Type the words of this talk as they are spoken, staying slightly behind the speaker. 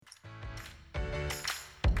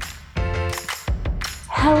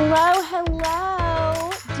Hello,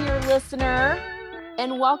 hello, dear listener,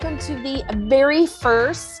 and welcome to the very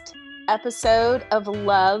first episode of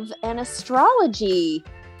Love and Astrology.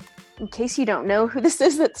 In case you don't know who this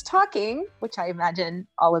is that's talking, which I imagine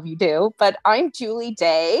all of you do, but I'm Julie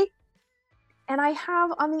Day, and I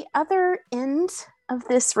have on the other end of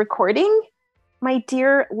this recording my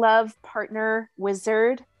dear love partner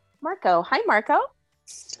wizard, Marco. Hi, Marco.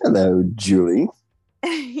 Hello, Julie.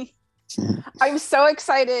 I'm so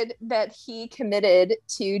excited that he committed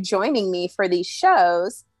to joining me for these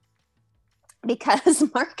shows because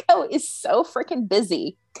Marco is so freaking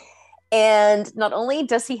busy. And not only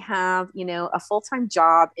does he have, a full-time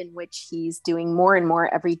job in which he's doing more and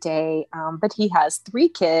more every day, but he has 3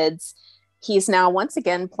 kids. He's now once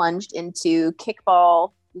again plunged into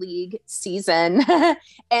kickball league season.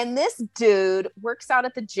 And this dude works out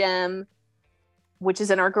at the gym, which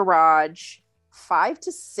is in our garage, 5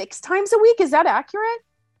 to 6 times a week. Is that accurate?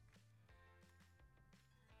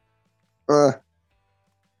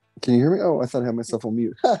 Can you hear me? Oh, I thought I had myself on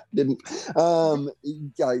mute. Didn't.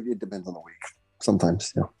 Yeah, it depends on the week.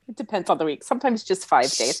 Sometimes, yeah. It depends on the week. Sometimes just 5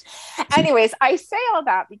 days. Anyways, I say all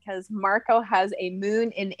that because Marco has a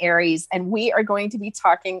moon in Aries, and we are going to be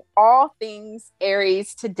talking all things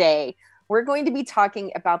Aries today. We're going to be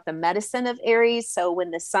talking about the medicine of Aries. So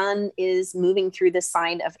when the sun is moving through the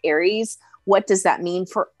sign of Aries, what does that mean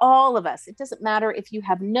for all of us? It doesn't matter if you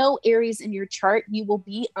have no Aries in your chart, you will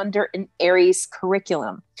be under an Aries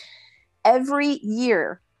curriculum. Every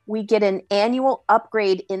year, we get an annual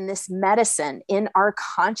upgrade in this medicine, in our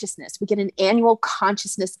consciousness. We get an annual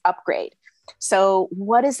consciousness upgrade. So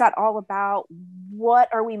what is that all about? What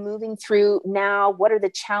are we moving through now? What are the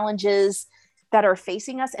challenges that are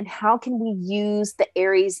facing us? And how can we use the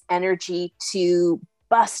Aries energy to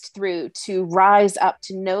bust through, to rise up,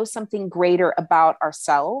 to know something greater about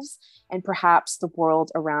ourselves and perhaps the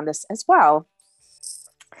world around us as well?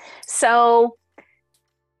 So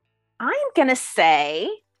I'm going to say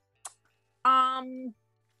that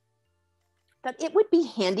it would be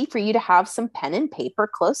handy for you to have some pen and paper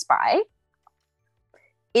close by.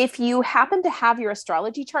 If you happen to have your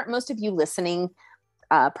astrology chart, most of you listening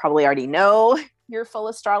probably already know your full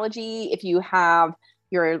astrology. If you have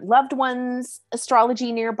your loved one's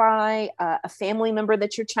astrology nearby, a family member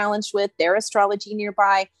that you're challenged with, their astrology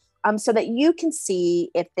nearby, so that you can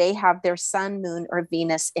see if they have their sun, moon, or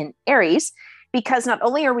Venus in Aries. Because not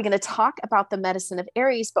only are we going to talk about the medicine of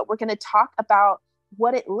Aries, but we're going to talk about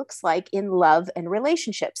what it looks like in love and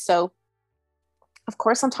relationships. So, of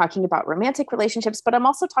course, I'm talking about romantic relationships, but I'm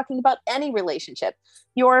also talking about any relationship.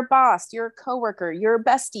 Your boss, your coworker, your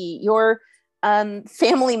bestie, your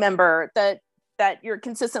family member that you're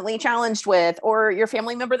consistently challenged with, or your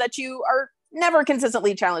family member that you are never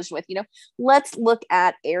consistently challenged with. Let's look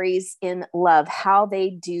at Aries in love, how they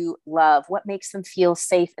do love, what makes them feel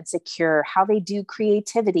safe and secure, how they do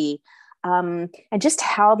creativity, and just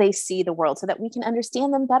how they see the world so that we can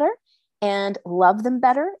understand them better and love them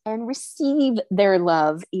better and receive their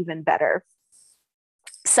love even better.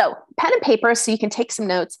 So pen and paper so you can take some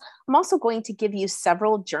notes. I'm also going to give you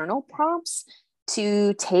several journal prompts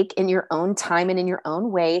to take in your own time and in your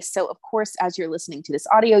own way. So of course, as you're listening to this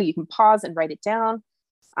audio, you can pause and write it down.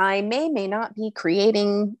 I may not be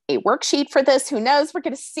creating a worksheet for this. Who knows? We're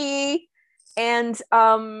going to see. And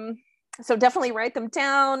so definitely write them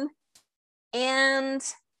down. And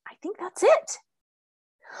I think that's it.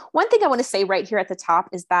 One thing I want to say right here at the top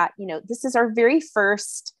is that, this is our very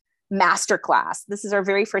first masterclass. This is our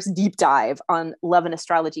very first deep dive on love and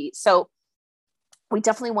astrology. So we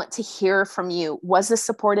definitely want to hear from you. Was this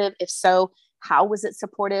supportive? If so, how was it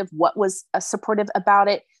supportive? What was supportive about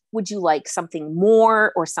it? Would you like something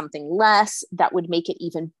more or something less that would make it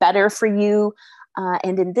even better for you?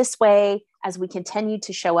 And in this way, as we continue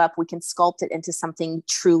to show up, we can sculpt it into something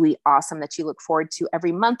truly awesome that you look forward to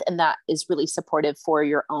every month. And that is really supportive for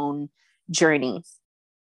your own journey.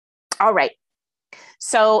 All right.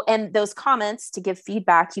 So, and those comments to give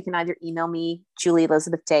feedback, you can either email me,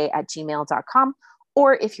 julieelizabethday@gmail.com,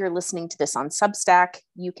 or if you're listening to this on Substack,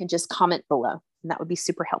 you can just comment below, and that would be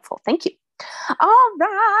super helpful. Thank you. All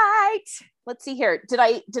right. Let's see here. Did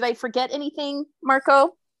I forget anything,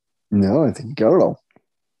 Marco? No, I think you got it all.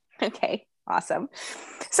 Okay, awesome.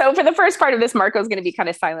 So for the first part of this, Marco is going to be kind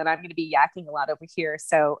of silent. I'm going to be yakking a lot over here.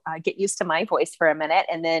 So get used to my voice for a minute.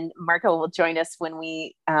 And then Marco will join us when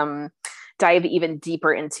we dive even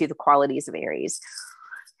deeper into the qualities of Aries.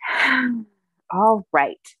 All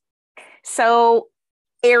right. So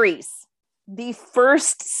Aries, the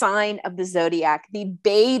first sign of the zodiac, the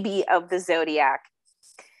baby of the zodiac.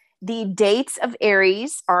 The dates of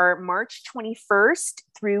Aries are March 21st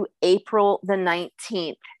through April the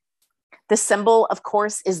 19th. The symbol, of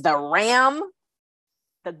course, is the ram,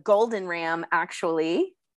 the golden ram,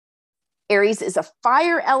 actually. Aries is a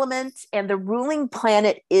fire element, and the ruling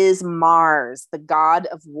planet is Mars, the god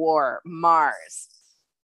of war, Mars.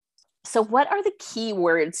 So what are the key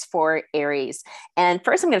words for Aries? And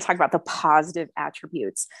first, I'm going to talk about the positive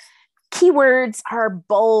attributes. Keywords are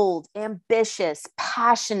bold, ambitious,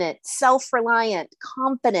 passionate, self-reliant,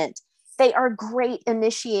 confident. They are great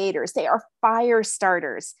initiators. They are fire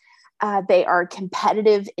starters. They are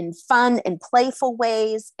competitive in fun and playful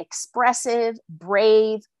ways, expressive,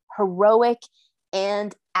 brave, heroic,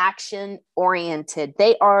 and action-oriented.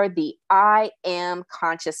 They are the I am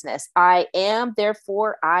consciousness. I am,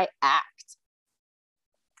 therefore I act.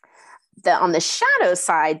 On the shadow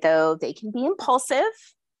side, though, they can be impulsive.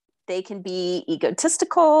 They can be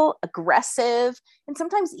egotistical, aggressive, and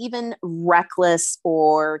sometimes even reckless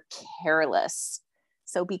or careless.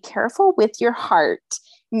 So be careful with your heart.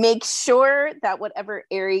 Make sure that whatever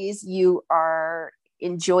Aries you are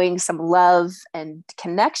enjoying some love and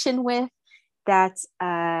connection with, that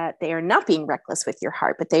they are not being reckless with your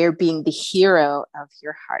heart, but they are being the hero of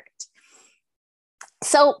your heart.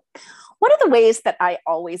 So one of the ways that I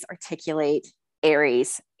always articulate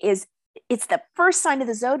Aries is it's the first sign of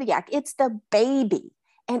the zodiac. It's the baby.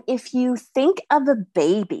 And if you think of a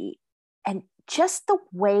baby and just the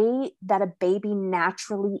way that a baby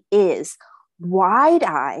naturally is,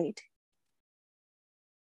 wide-eyed,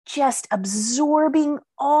 just absorbing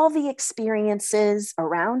all the experiences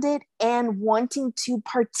around it and wanting to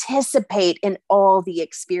participate in all the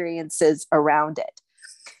experiences around it.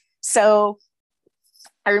 So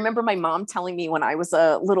I remember my mom telling me when I was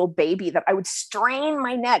a little baby that I would strain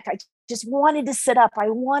my neck. I just wanted to sit up. I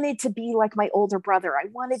wanted to be like my older brother. I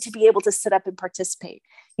wanted to be able to sit up and participate.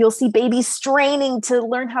 You'll see babies straining to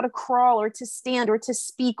learn how to crawl or to stand or to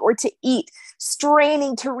speak or to eat,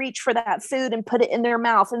 straining to reach for that food and put it in their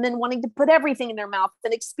mouth, and then wanting to put everything in their mouth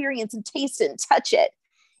and experience and taste it and touch it.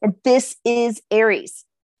 And this is Aries.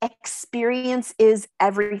 Experience is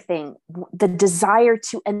everything. The desire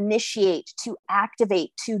to initiate, to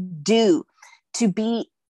activate, to do, to be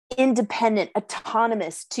independent,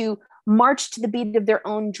 autonomous, to march to the beat of their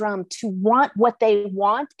own drum, to want what they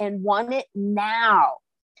want and want it now.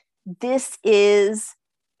 This is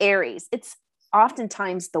Aries. It's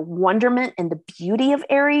oftentimes the wonderment and the beauty of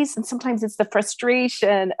Aries, and sometimes it's the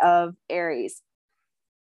frustration of Aries.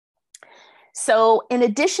 So in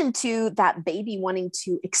addition to that baby wanting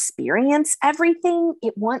to experience everything,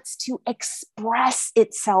 it wants to express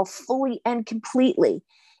itself fully and completely.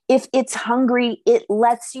 If it's hungry, it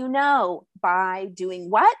lets you know by doing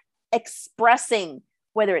what? Expressing,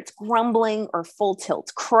 whether it's grumbling or full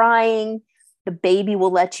tilt crying. The baby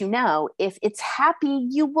will let you know. If it's happy,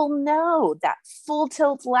 you will know that full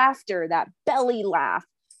tilt laughter, that belly laugh.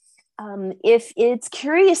 If it's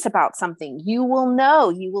curious about something, you will know.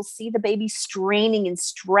 You will see the baby straining and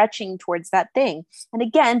stretching towards that thing. And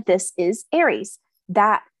again, this is Aries,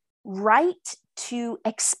 that right to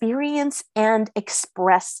experience and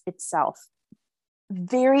express itself.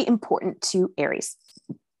 Very important to Aries.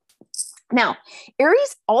 Now,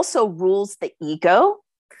 Aries also rules the ego,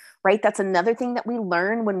 right? That's another thing that we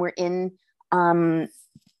learn when we're in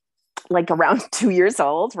like around 2 years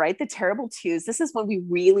old, right? The terrible twos. This is when we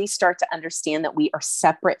really start to understand that we are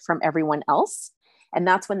separate from everyone else. And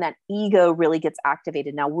that's when that ego really gets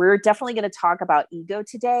activated. Now, we're definitely going to talk about ego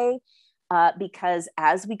today because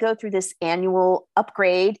as we go through this annual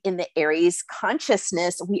upgrade in the Aries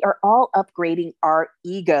consciousness, we are all upgrading our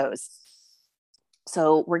egos.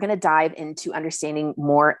 So we're going to dive into understanding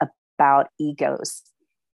more about egos.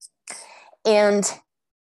 And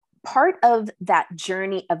part of that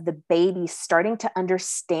journey of the baby starting to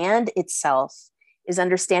understand itself is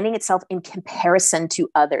understanding itself in comparison to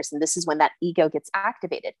others. And this is when that ego gets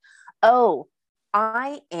activated. Oh,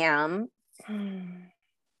 I am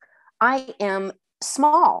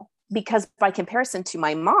small because by comparison to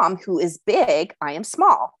my mom, who is big, I am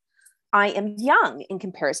small. I am young in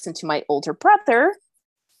comparison to my older brother.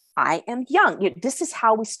 I am young. This is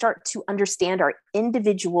how we start to understand our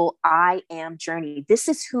individual I am journey. This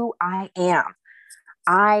is who I am.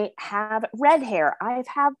 I have red hair. I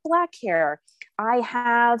have black hair. I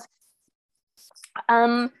have,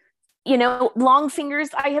 long fingers.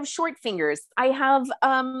 I have short fingers. I have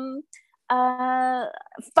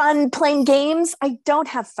fun playing games. I don't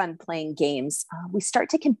have fun playing games. We start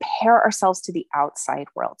to compare ourselves to the outside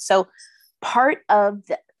world. So part of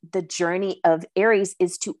the journey of Aries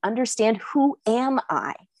is to understand who am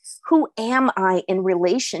I? Who am I in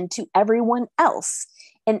relation to everyone else?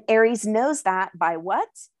 And Aries knows that by what?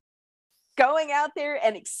 Going out there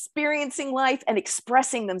and experiencing life and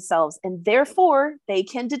expressing themselves. And therefore, they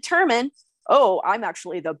can determine, oh, I'm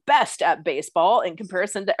actually the best at baseball in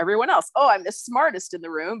comparison to everyone else. Oh, I'm the smartest in the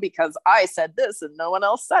room because I said this and no one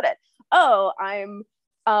else said it. Oh, I'm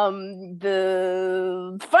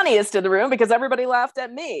the funniest in the room because everybody laughed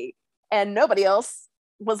at me and nobody else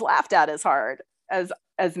was laughed at as hard as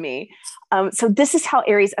me. So this is how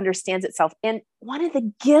Aries understands itself. And one of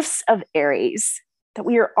the gifts of Aries that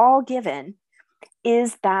we are all given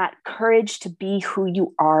is that courage to be who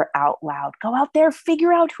you are out loud. Go out there,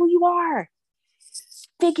 figure out who you are.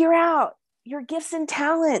 Figure out your gifts and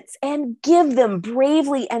talents and give them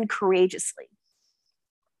bravely and courageously.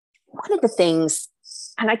 One of the things,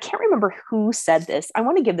 and I can't remember who said this, I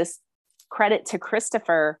want to give this credit to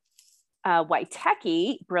Christopher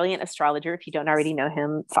Witecki, brilliant astrologer. If you don't already know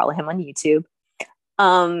him, follow him on YouTube.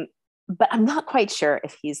 But I'm not quite sure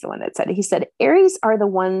if he's the one that said it. He said, Aries are the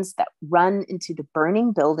ones that run into the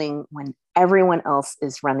burning building when everyone else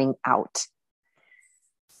is running out.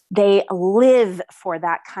 They live for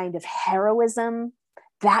that kind of heroism,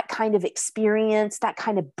 that kind of experience, that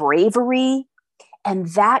kind of bravery, and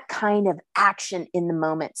that kind of action in the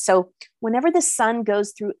moment. So whenever the sun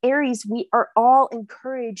goes through Aries, we are all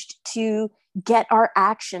encouraged to get our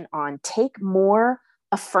action on, take more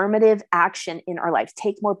affirmative action in our life,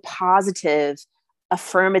 take more positive,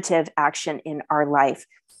 affirmative action in our life.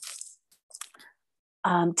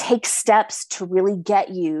 Take steps to really get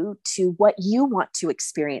you to what you want to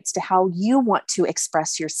experience, to how you want to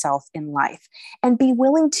express yourself in life, and be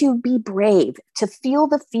willing to be brave, to feel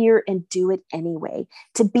the fear and do it anyway,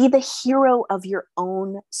 to be the hero of your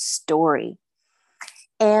own story.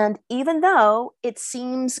 And even though it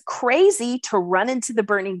seems crazy to run into the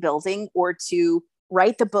burning building or to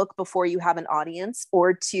write the book before you have an audience,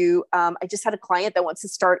 or to, I just had a client that wants to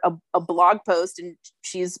start a blog post and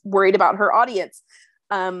she's worried about her audience.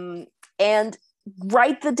 And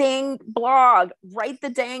write the dang blog, write the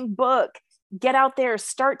dang book, get out there,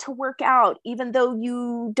 start to work out, even though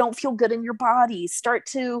you don't feel good in your body, start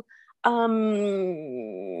to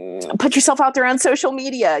put yourself out there on social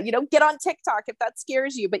media, get on TikTok if that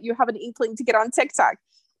scares you, but you have an inkling to get on TikTok.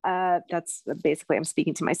 That's basically, I'm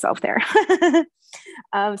speaking to myself there.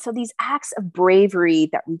 So these acts of bravery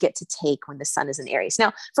that we get to take when the sun is in Aries.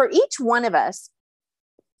 Now, for each one of us,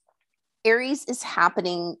 Aries is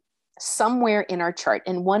happening somewhere in our chart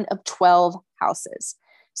in one of 12 houses.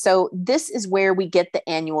 So this is where we get the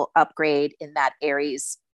annual upgrade in that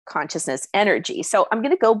Aries consciousness energy. So I'm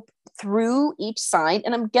going to go through each sign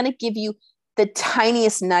and I'm going to give you the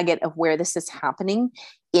tiniest nugget of where this is happening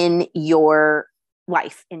in your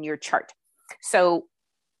life, in your chart. So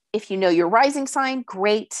if you know your rising sign,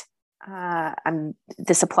 great.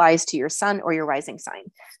 This applies to your sun or your rising sign.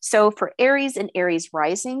 So for Aries and Aries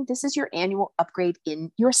rising, this is your annual upgrade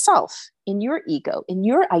in yourself, in your ego, in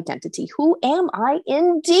your identity. Who am I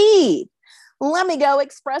indeed? Let me go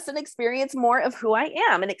express and experience more of who I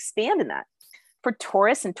am and expand in that. For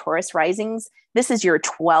Taurus and Taurus risings, this is your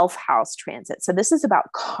 12th house transit. So this is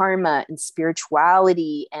about karma and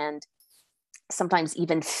spirituality and sometimes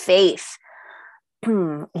even faith.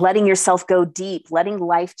 Letting yourself go deep, letting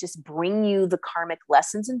life just bring you the karmic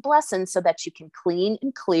lessons and blessings so that you can clean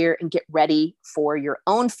and clear and get ready for your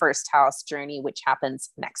own first house journey, which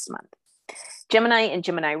happens next month. Gemini and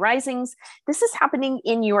Gemini risings, this is happening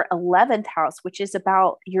in your 11th house, which is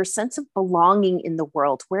about your sense of belonging in the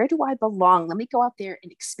world. Where do I belong? Let me go out there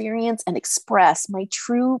and experience and express my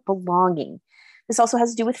true belonging. This also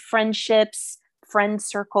has to do with friendships, friend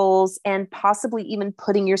circles, and possibly even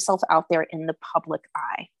putting yourself out there in the public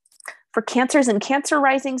eye. For Cancers and Cancer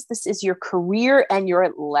risings, this is your career and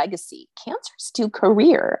your legacy. Cancers do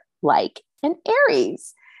career like an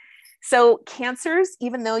Aries. So Cancers,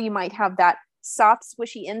 even though you might have that soft,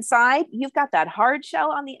 swishy inside, you've got that hard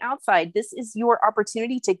shell on the outside. This is your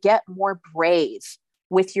opportunity to get more brave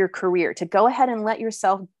with your career, to go ahead and let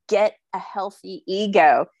yourself get a healthy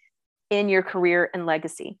ego in your career and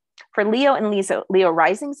legacy. For Leo and Leo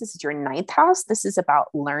risings, this is your 9th house. This is about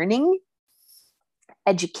learning,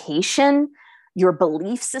 education, your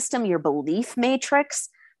belief system, your belief matrix,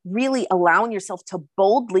 really allowing yourself to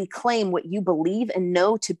boldly claim what you believe and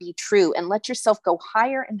know to be true and let yourself go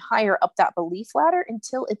higher and higher up that belief ladder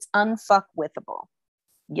until it's unfuckwithable.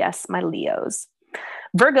 Yes, my Leos.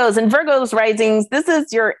 Virgos and Virgos risings, this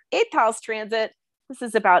is your 8th house transit. This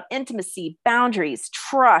is about intimacy, boundaries,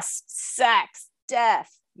 trust, sex,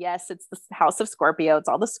 death. Yes, it's the house of Scorpio. It's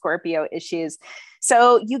all the Scorpio issues.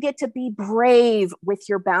 So you get to be brave with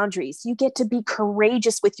your boundaries. You get to be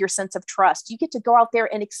courageous with your sense of trust. You get to go out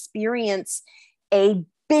there and experience a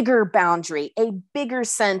bigger boundary, a bigger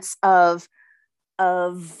sense of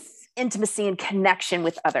intimacy and connection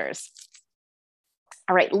with others.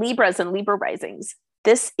 All right, Libras and Libra risings.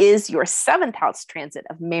 This is your 7th house transit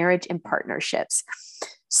of marriage and partnerships.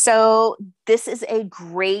 So this is a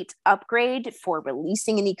great upgrade for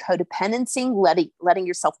releasing any codependency, letting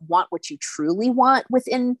yourself want what you truly want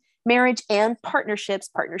within marriage and partnerships.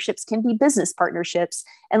 Partnerships can be business partnerships,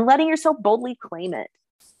 and letting yourself boldly claim it.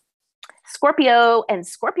 Scorpio and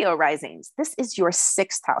Scorpio risings. This is your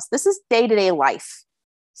 6th house. This is day-to-day life.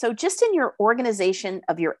 So just in your organization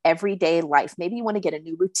of your everyday life, maybe you want to get a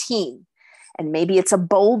new routine, and maybe it's a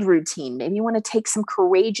bold routine. Maybe you want to take some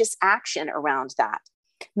courageous action around that.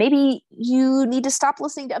 Maybe you need to stop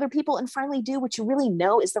listening to other people and finally do what you really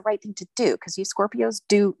know is the right thing to do, because you Scorpios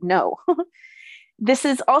do know. This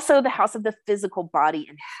is also the house of the physical body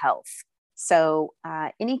and health. So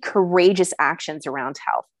any courageous actions around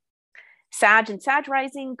health. Sag and Sag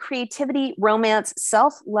rising, creativity, romance,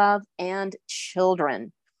 self-love, and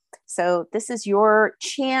children. So this is your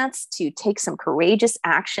chance to take some courageous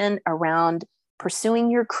action around pursuing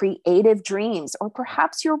your creative dreams, or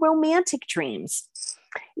perhaps your romantic dreams.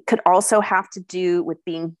 It could also have to do with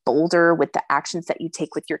being bolder with the actions that you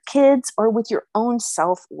take with your kids, or with your own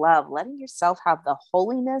self-love, letting yourself have the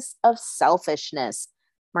holiness of selfishness.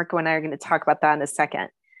 Marco and I are going to talk about that in a second.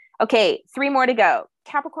 Okay, 3 more to go.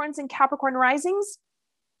 Capricorns and Capricorn risings.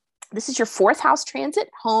 This is your 4th house transit,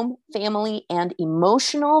 home, family, and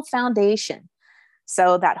emotional foundation.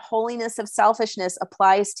 So that holiness of selfishness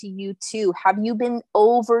applies to you too. Have you been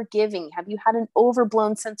overgiving? Have you had an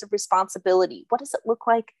overblown sense of responsibility? What does it look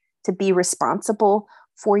like to be responsible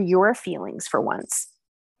for your feelings for once?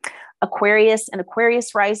 Aquarius and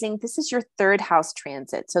Aquarius rising. This is your 3rd house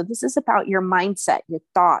transit. So this is about your mindset, your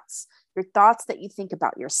thoughts that you think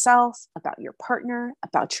about yourself, about your partner,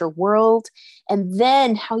 about your world, and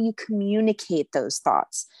then how you communicate those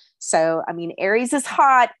thoughts. So, I mean, Aries is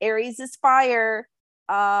hot, Aries is fire,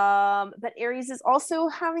 but Aries is also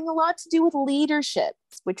having a lot to do with leadership,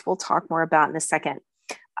 which we'll talk more about in a second.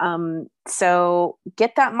 So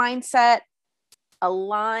get that mindset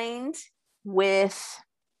aligned with,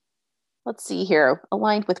 let's see here,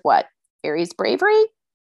 aligned with what? Aries bravery?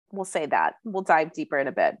 We'll say that. We'll dive deeper in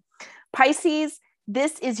a bit. Pisces,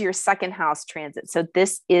 this is your 2nd house transit. So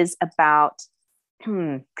this is about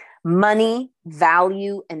money,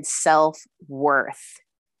 value, and self-worth.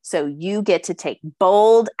 So you get to take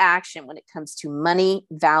bold action when it comes to money,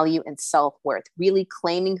 value, and self-worth, really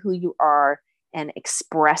claiming who you are and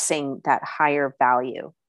expressing that higher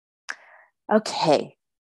value. Okay.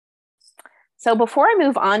 So before I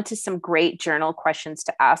move on to some great journal questions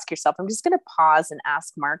to ask yourself, I'm just going to pause and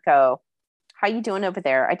ask Marco, how you doing over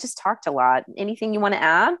there? I just talked a lot. Anything you want to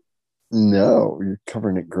add? No, you're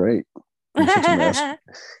covering it great. You're such a master.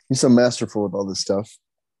 You're so masterful with all this stuff.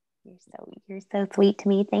 You're so sweet to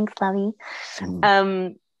me. Thanks, Lovey.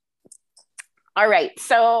 All right.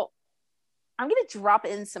 So I'm going to drop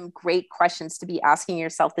in some great questions to be asking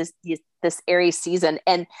yourself this Aries season.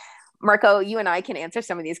 And Marco, you and I can answer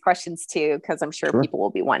some of these questions too, because I'm sure people will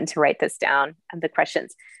be wanting to write this down and the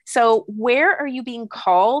questions. So where are you being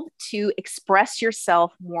called to express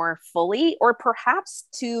yourself more fully, or perhaps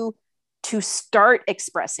to start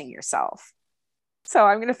expressing yourself? So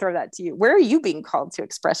I'm going to throw that to you. Where are you being called to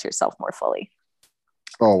express yourself more fully?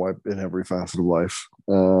 Oh, in every facet of life.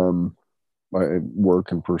 My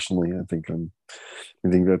work and personally, I think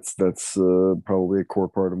that's probably a core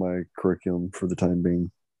part of my curriculum for the time being.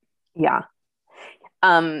 Yeah.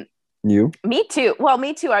 You? Me too. Well,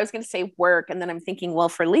 me too. I was going to say work, and then I'm thinking, well,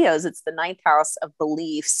 for Leos, it's the 9th house of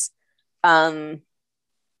beliefs. But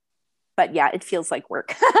yeah, it feels like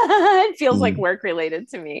work. It feels like work related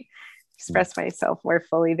to me. Express myself more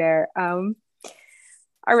fully there. All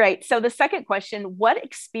right. So the second question, what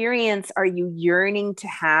experience are you yearning to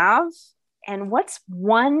have? And what's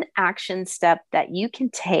one action step that you can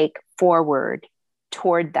take forward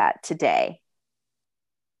toward that today?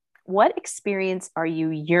 What experience are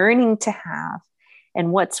you yearning to have?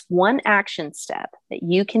 And what's one action step that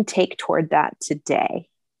you can take toward that today?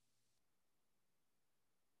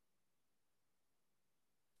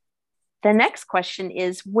 The next question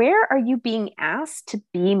is, where are you being asked to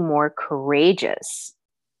be more courageous?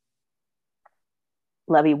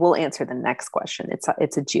 Lovey, we'll answer the next question.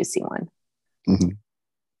 It's a juicy one. Mm-hmm.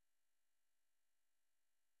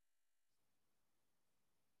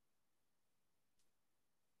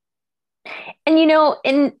 And,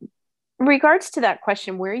 in regards to that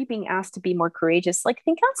question, where are you being asked to be more courageous? Like,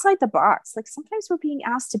 think outside the box. Like, sometimes we're being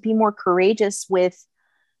asked to be more courageous with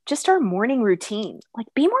just our morning routine. Like,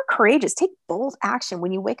 be more courageous, take bold action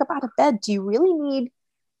when you wake up out of bed.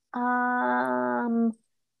 Um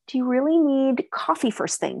do you really need coffee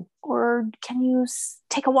first thing, or can you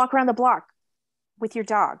take a walk around the block with your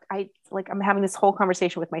dog? I'm having this whole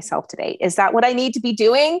conversation with myself today. Is that what I need to be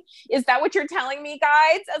doing? Is that what you're telling me,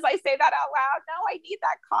 guys, as I say that out loud? No, I need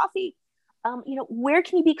that coffee. Where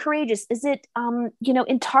can you be courageous? Is it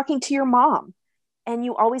in talking to your mom, and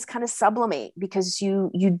you always kind of sublimate because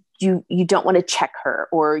you don't want to check her,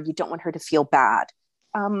 or you don't want her to feel bad?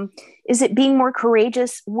 Is it being more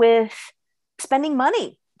courageous with spending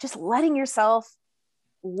money, just letting yourself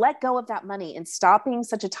let go of that money and stop being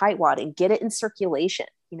such a tightwad and get it in circulation?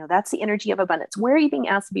 That's the energy of abundance. Where are you being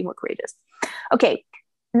asked to be more courageous? Okay,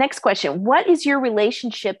 next question. What is your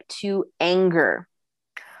relationship to anger?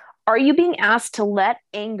 Are you being asked to let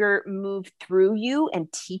anger move through you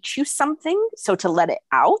and teach you something, so to let it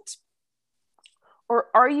out? Or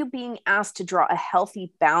are you being asked to draw a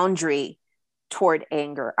healthy boundary toward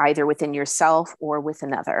anger, either within yourself or with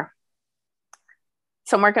another?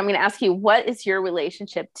 So, Mark, I'm going to ask you, what is your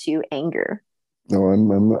relationship to anger? No,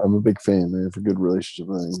 I'm a big fan. I have a good relationship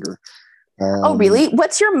with anger. Oh, really?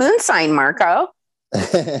 What's your moon sign, Marco?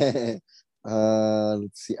 Let's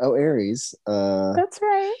see. Oh, Aries. That's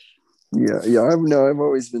right. Yeah. I've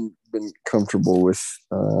always been comfortable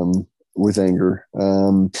with anger.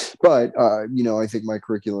 But I think my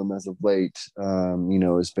curriculum as of late,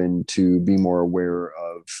 has been to be more aware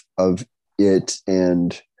of it,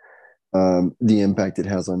 and the impact it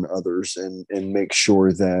has on others, and make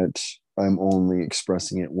sure that I'm only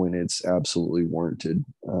expressing it when it's absolutely warranted.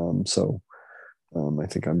 I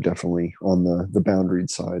think I'm definitely on the boundaried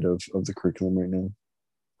side of the curriculum right now.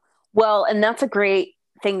 Well, and that's a great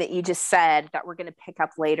thing that you just said that we're going to pick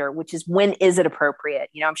up later, which is, when is it appropriate?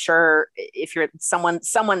 I'm sure if you're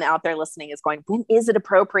someone out there listening is going, when is it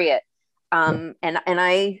appropriate? Yeah. And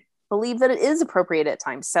I believe that it is appropriate at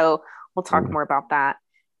times. So we'll talk more about that.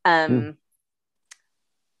 Yeah.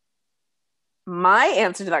 My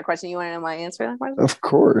answer to that question, you want to know my answer to that question? Of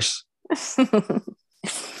course.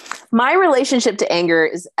 My relationship to anger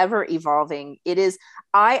is ever evolving.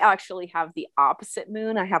 I actually have the opposite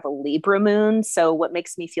moon. I have a Libra moon. So what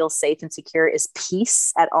makes me feel safe and secure is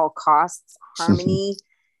peace at all costs, harmony,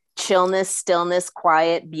 chillness, stillness,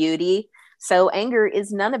 quiet, beauty. So anger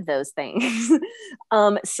is none of those things.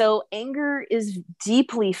 So anger is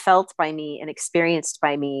deeply felt by me and experienced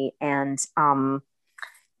by me. And,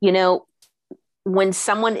 when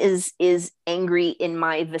someone is angry in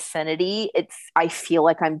my vicinity, I feel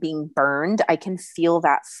like I'm being burned. I can feel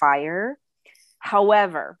that fire.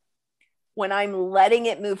 However, when I'm letting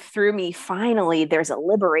it move through me, finally there's a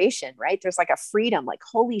liberation, right? There's like a freedom, like,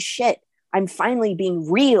 holy shit, I'm finally being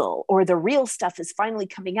real, or the real stuff is finally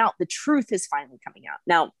coming out. The truth is finally coming out.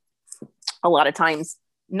 Now, a lot of times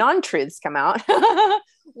non-truths come out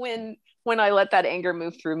when I let that anger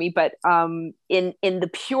move through me. But in the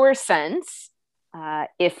pure sense,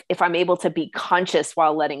 if I'm able to be conscious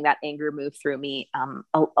while letting that anger move through me,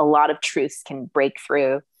 a lot of truths can break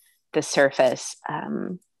through the surface.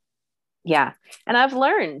 Yeah. And I've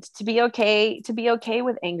learned to be okay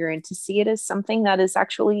with anger, and to see it as something that is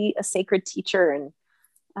actually a sacred teacher and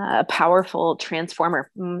a powerful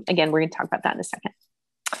transformer. Again, we're going to talk about that in a second.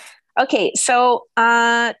 Okay. So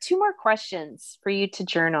 2 more questions for you to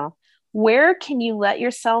journal. Where can you let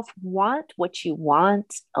yourself want what you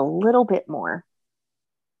want a little bit more?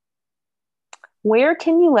 Where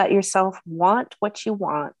can you let yourself want what you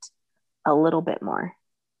want a little bit more?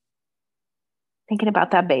 Thinking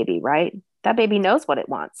about that baby, right? That baby knows what it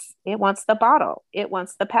wants. It wants the bottle. It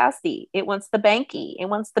wants the pasty. It wants the banky. It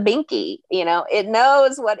wants the binky. It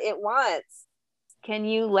knows what it wants. Can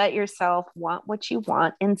you let yourself want what you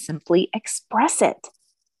want and simply express it?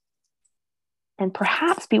 And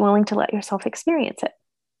perhaps be willing to let yourself experience it.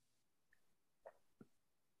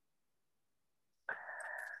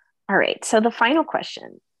 All right. So the final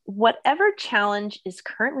question: whatever challenge is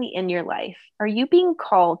currently in your life, are you being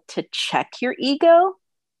called to check your ego,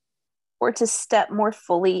 or to step more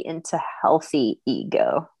fully into healthy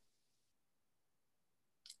ego?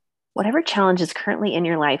 Whatever challenge is currently in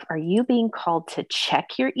your life, are you being called to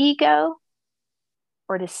check your ego,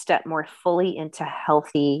 or to step more fully into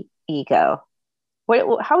healthy ego?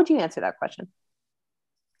 How would you answer that question?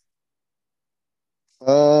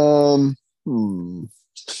 Um, hmm.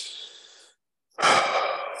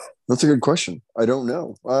 That's a good question. I don't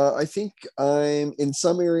know. I think I'm in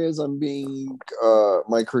some areas.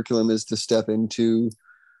 My curriculum is to step into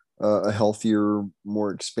a healthier,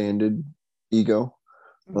 more expanded ego.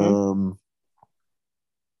 Mm-hmm.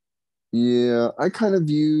 Yeah, I kind of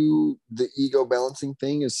view the ego balancing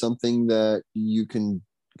thing as something that you can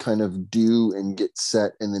kind of do and get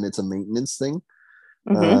set, and then it's a maintenance thing.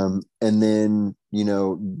 Mm-hmm. And then,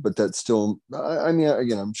 but that's still, I mean,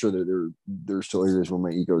 again, I'm sure that there's still areas where my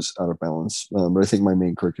ego's out of balance. But I think my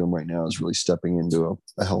main curriculum right now is really stepping into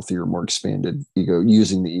a healthier, more expanded ego,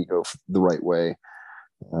 using the ego the right way,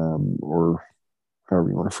 or however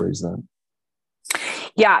you want to phrase that.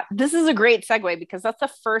 Yeah, this is a great segue because that's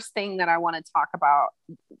the first thing that I want to talk about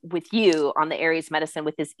with you on the Aries medicine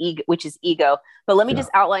with this ego, which is ego. But let me Yeah. just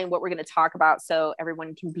outline what we're going to talk about so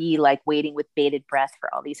everyone can be like waiting with bated breath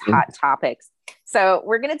for all these Yeah. hot topics. So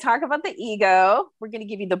we're going to talk about the ego. We're going to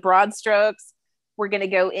give you the broad strokes. We're going to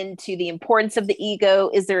go into the importance of the ego.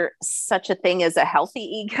 Is there such a thing as a healthy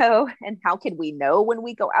ego? And how can we know when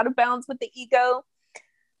we go out of bounds with the ego?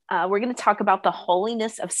 We're going to talk about the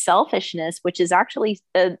holiness of selfishness, which is actually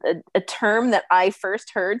a term that I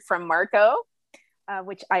first heard from Marco,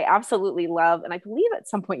 which I absolutely love. And I believe at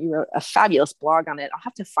some point you wrote a fabulous blog on it. I'll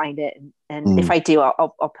have to find it. And if Mm. I do,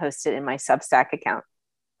 I'll post it in my Substack account.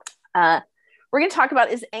 We're going to talk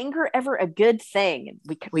about, is anger ever a good thing?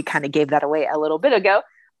 We kind of gave that away a little bit ago.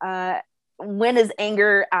 When is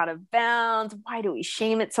anger out of bounds? Why do we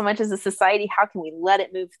shame it so much as a society? How can we let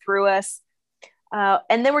it move through us?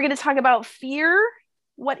 And then we're going to talk about fear.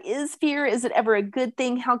 What is fear? Is it ever a good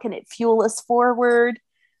thing? How can it fuel us forward?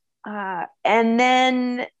 And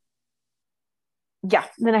then, yeah,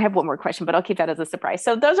 then I have one more question, but I'll keep that as a surprise.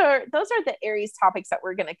 So those are the Aries topics that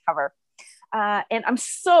we're going to cover. And I'm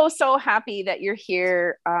so happy that you're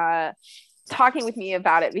here talking with me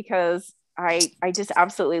about it, because I just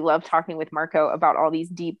absolutely love talking with Marco about all these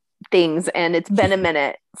deep things, and it's been a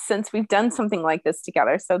minute since we've done something like this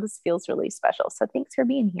together, so this feels really special. So thanks for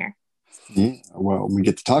being here. Yeah, well, we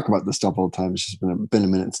get to talk about this stuff all the time. It's just been a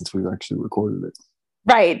minute since we've actually recorded it.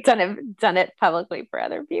 Right, done it publicly for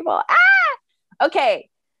other people. Okay,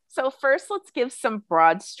 so first let's give some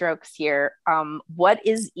broad strokes here. What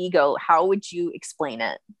is ego? How would you explain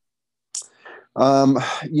it? Um,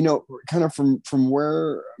 kind of from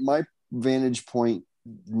where my vantage point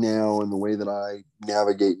now and the way that I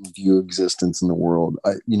navigate and view existence in the world,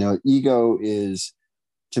 ego is,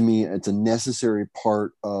 to me, it's a necessary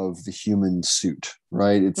part of the human suit,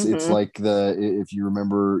 right? It's Mm-hmm. like, if you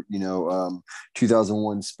remember,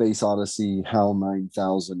 2001 Space Odyssey, HAL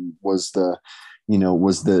 9000 was the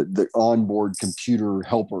onboard computer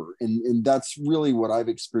helper, and that's really what I've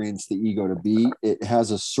experienced the ego to be. It has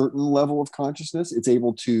a certain level of consciousness. It's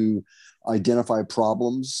able to identify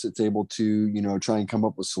problems. It's able to try and come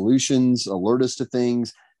up with solutions, alert us to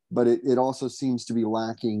things, but it also seems to be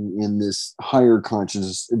lacking in this higher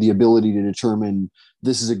consciousness, the ability to determine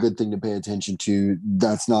this is a good thing to pay attention to,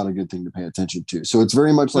 that's not a good thing to pay attention to. So it's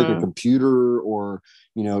very much like a computer, or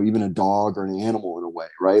even a dog or an animal in a way,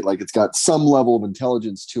 right? Like it's got some level of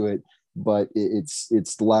intelligence to it, but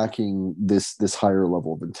it's lacking this higher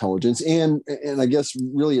level of intelligence. And I guess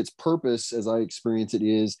really its purpose, as I experience it,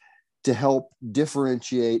 is to help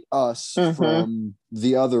differentiate us Mm-hmm. from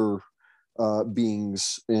the other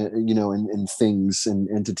beings, and things and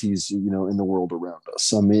entities, in the world around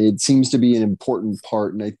us. I mean, it seems to be an important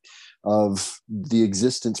part of the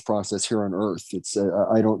existence process here on Earth.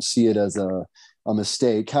 I don't see it as a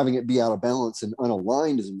mistake. Having it be out of balance and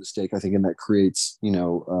unaligned is a mistake, I think, and that creates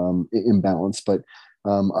imbalance. But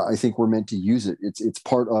I think we're meant to use it. It's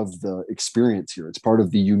part of the experience here. It's part of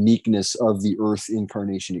the uniqueness of the Earth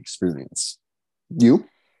incarnation experience. You?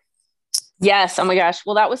 Yes. Oh my gosh.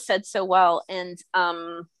 Well, that was said so well. And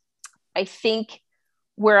I think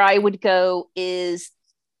where I would go is,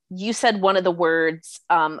 you said one of the words.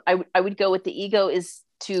 I would go with the ego is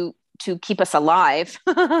to keep us alive.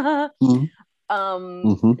 Mm-hmm.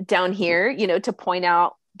 Mm-hmm. Down here, to point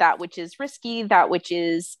out that which is risky, that which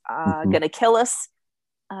is Mm-hmm. going to kill us,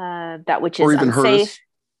 that which Or is even hurt unsafe us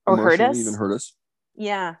or hurt emotionally, even us. hurt us.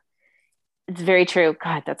 Yeah, it's very true.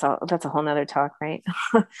 God, that's a whole nother talk, right?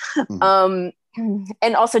 Mm-hmm. um,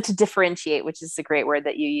 and also to differentiate, which is a great word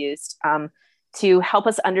that you used, to help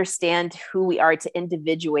us understand who we are, to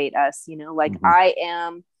individuate us. Like Mm-hmm. I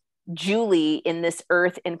am Julie in this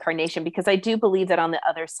earth incarnation, because I do believe that on the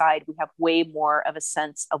other side, we have way more of a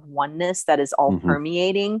sense of oneness that is all Mm-hmm.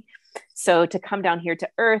 permeating. So to come down here to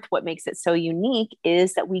earth, what makes it so unique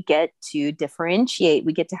is that we get to differentiate.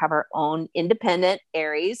 We get to have our own independent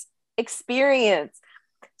Aries experience.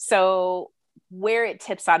 So where it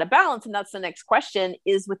tips out of balance, and that's the next question,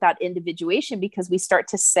 is with that individuation, because we start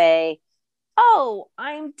to say, oh,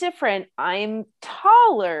 I'm different, I'm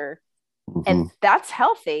taller, Mm-hmm. and that's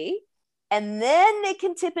healthy. And then it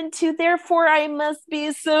can tip into, therefore, I must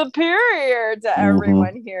be superior to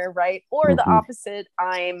everyone here, right? Or the opposite,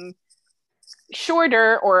 I'm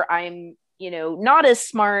shorter, or I'm, not as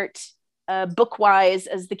smart book wise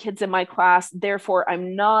as the kids in my class. Therefore,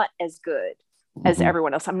 I'm not as good as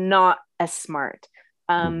everyone else. I'm not as smart.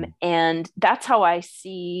 And that's how I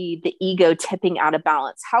see the ego tipping out of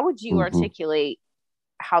balance. How would you articulate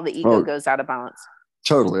how the ego goes out of balance?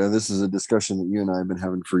 Totally. And this is a discussion that you and I have been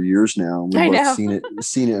having for years now. We've both seen it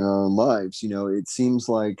in our own lives. It seems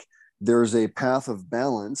like there's a path of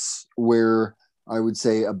balance where I would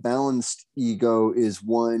say a balanced ego is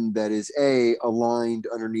one that is aligned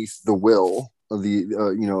underneath the will of the,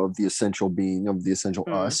 of the essential being, of the essential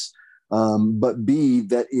us. But B,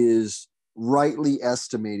 that is rightly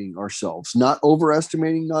estimating ourselves, not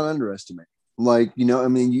overestimating, not underestimating. I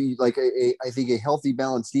think a healthy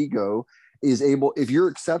balanced ego is able, if you're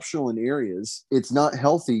exceptional in areas, it's not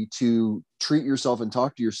healthy to treat yourself and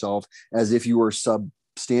talk to yourself as if you are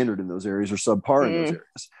substandard in those areas or subpar in those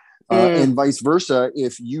areas. And vice versa,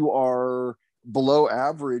 if you are below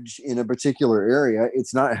average in a particular area,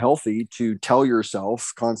 it's not healthy to tell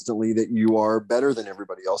yourself constantly that you are better than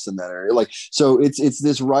everybody else in that area. So it's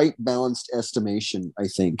this right balanced estimation, I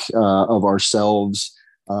think, of ourselves,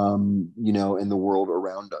 in the world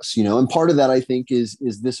around us, and part of that, I think, is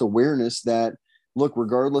this awareness that, look,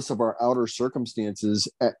 regardless of our outer circumstances,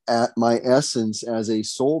 at my essence as a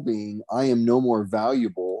soul being, I am no more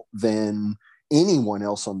valuable than anyone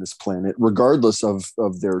else on this planet, regardless of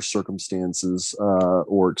their circumstances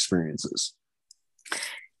or experiences.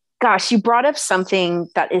 Gosh, you brought up something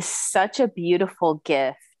that is such a beautiful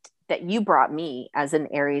gift that you brought me as an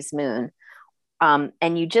Aries moon.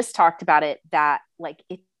 And you just talked about it, that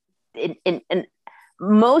and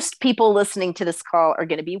most people listening to this call are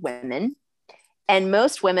going to be women, and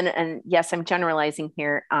most women, and yes, I'm generalizing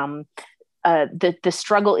here, the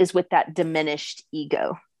struggle is with that diminished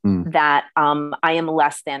ego, that I am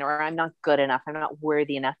less than, or I'm not good enough, I'm not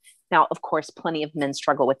worthy enough. Now, of course, plenty of men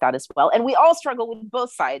struggle with that as well, and we all struggle with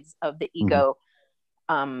both sides of the ego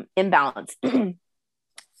imbalance.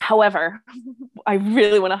 However, I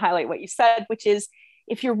really want to highlight what you said, which is,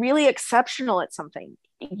 if you're really exceptional at something,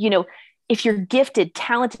 if you're gifted,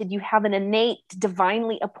 talented, you have an innate,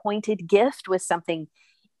 divinely appointed gift with something,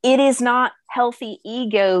 it is not healthy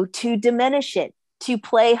ego to diminish it, to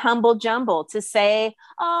play humble jumble, to say,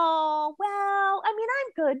 oh, well, I mean,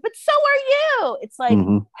 I'm good, but so are you. It's like,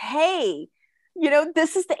 hey,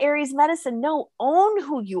 this is the Aries medicine. No, own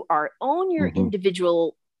who you are, own your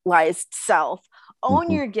individualized self,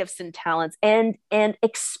 own your gifts and talents, and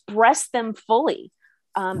express them fully,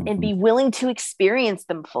 and be willing to experience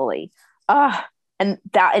them fully. And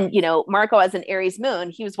Marco, as an Aries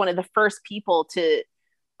moon, he was one of the first people to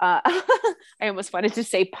I almost wanted to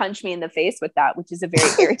say punch me in the face with that, which is a very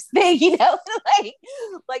Aries thing,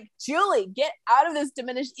 like Julie, get out of this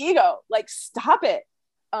diminished ego, stop it.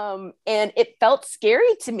 And it felt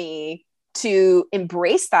scary to me to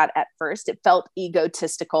embrace that at first. It felt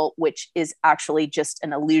egotistical, which is actually just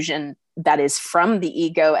an illusion that is from the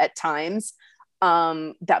ego at times,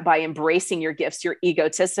 that by embracing your gifts, you're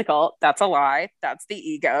egotistical. That's a lie. That's the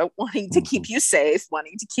ego wanting to keep you safe,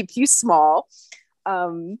 wanting to keep you small.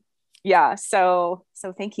 So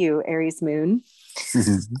thank you, Aries moon.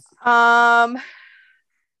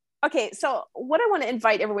 Okay, so what I want to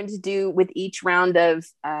invite everyone to do with each round of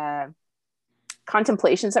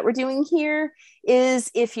contemplations that we're doing here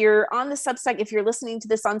is, if you're on the Substack, if you're listening to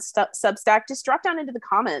this on Substack, just drop down into the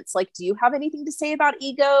comments. Do you have anything to say about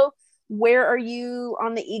ego? Where are you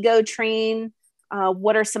on the ego train?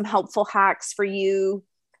 What are some helpful hacks for you?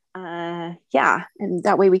 And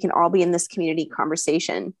that way we can all be in this community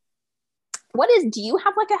conversation. Do you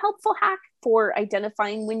have a helpful hack for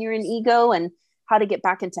identifying when you're in ego and how to get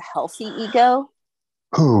back into healthy ego?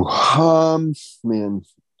 Man,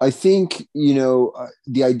 I think,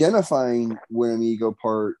 the identifying when I'm ego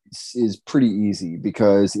part is pretty easy,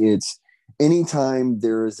 because it's anytime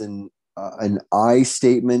there is an I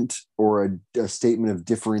statement or a statement of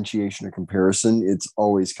differentiation or comparison, it's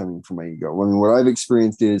always coming from my ego. I mean, what I've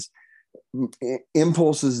experienced is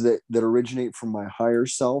impulses that originate from my higher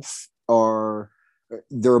self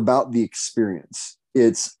they're about the experience.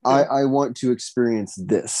 It's I want to experience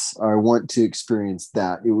this. I want to experience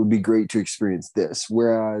that. It would be great to experience this.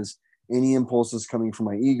 Whereas any impulses coming from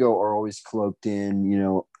my ego are always cloaked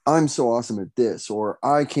in, I'm so awesome at this, or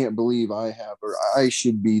I can't believe I have, or I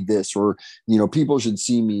should be this, or, people should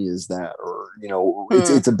see me as that, or,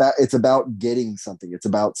 it's about getting something. It's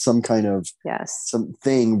about some kind of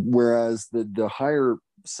something. Whereas the higher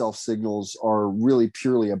self signals are really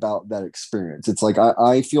purely about that experience. It's like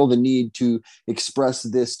I feel the need to express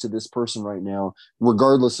this to this person right now,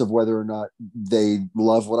 regardless of whether or not they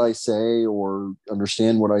love what I say or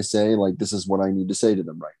understand what I say. Like, this is what I need to say to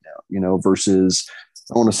them right now, versus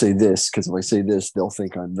I want to say this because if I say this, they'll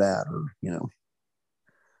think I'm that, or.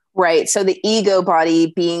 Right. So the ego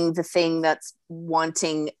body being the thing that's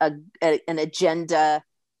wanting an agenda,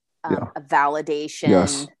 Yeah. a validation,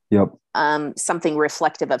 Yes. Yep. Something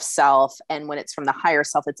reflective of self. And when it's from the higher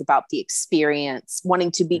self, it's about the experience,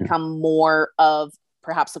 wanting to become more of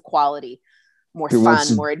perhaps a quality, more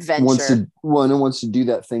fun, more adventure. Wants to do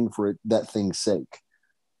that thing for that thing's sake.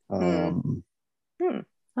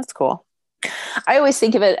 That's cool. I always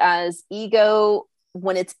think of it as ego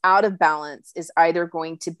when it's out of balance is either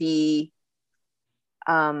going to be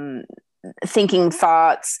thinking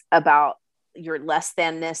thoughts about your less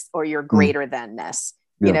thanness or your greater thanness.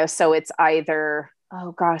 So it's either,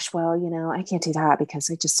 oh gosh, well, I can't do that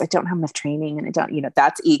because I don't have enough training and I don't,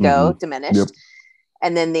 that's ego diminished. Yep.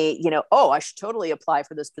 And then I should totally apply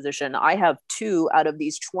for this position. I have 2 out of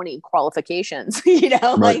these 20 qualifications,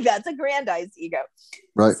 Right. Like that's a grandized ego.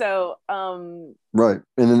 Right. So, right.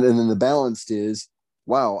 And then the balance is,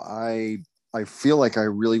 wow, I feel like I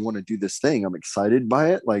really want to do this thing. I'm excited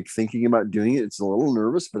by it. Like thinking about doing it, it's a little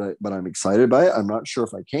nervous, but I'm excited by it. I'm not sure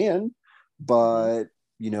if I can, but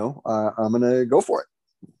I'm going to go for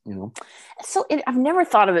it, So I've never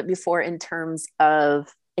thought of it before in terms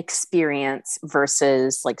of experience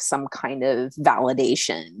versus like some kind of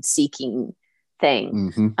validation seeking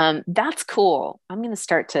thing. That's cool. I'm going to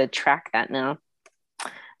start to track that now.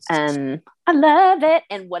 I love it.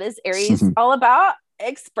 And what is Aries all about?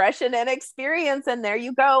 Expression and experience. And there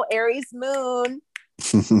you go, Aries moon,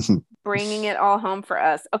 bringing it all home for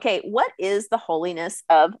us. Okay, what is the holiness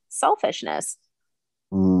of selfishness?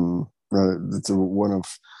 That's one of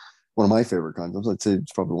my favorite concepts. I'd say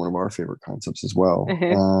it's probably one of our favorite concepts as well.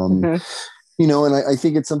 And I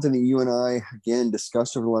think it's something that you and I, again,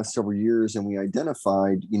 discussed over the last several years, and we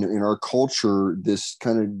identified, in our culture, this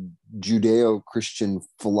kind of Judeo-Christian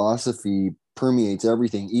philosophy permeates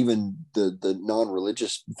everything, even the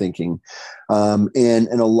non-religious thinking. And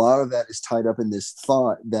a lot of that is tied up in this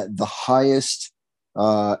thought that the highest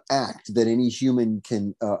act that any human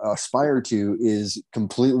can aspire to is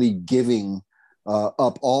completely giving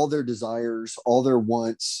up all their desires, all their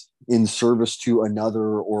wants in service to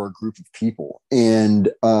another or a group of people.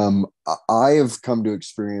 And I have come to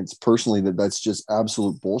experience personally that that's just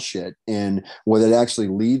absolute bullshit. And what it actually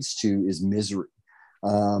leads to is misery.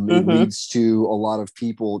 It leads to a lot of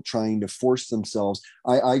people trying to force themselves.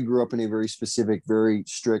 I grew up in a very specific, very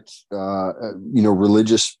strict,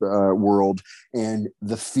 religious world. And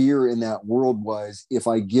the fear in that world was if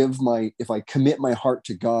I commit my heart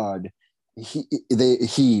to God, he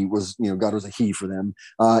was, God was a he for them.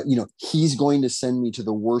 He's going to send me to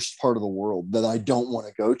the worst part of the world that I don't want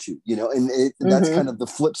to go to, and that's kind of the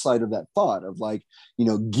flip side of that thought of like,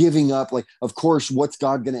 giving up, like, of course, what's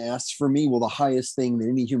God going to ask for me? Well, the highest thing that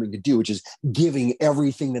any human could do, which is giving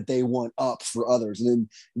everything that they want up for others. And then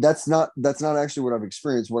that's not actually what I've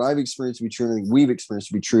experienced. What I've experienced to be true, and I think we've experienced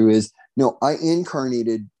to be true, is I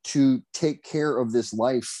incarnated to take care of this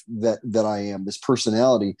life that I am, this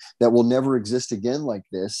personality that will never exist again like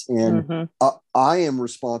this. And I am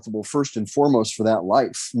responsible first and foremost for that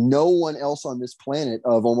life. No one else on this planet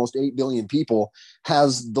of almost 8 billion people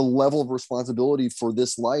has the level of responsibility for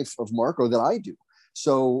this life of Marco that I do.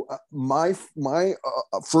 So my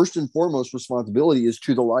first and foremost responsibility is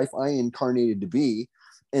to the life I incarnated to be.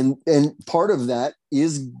 And part of that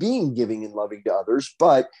is being giving and loving to others,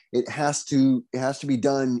 but it has to be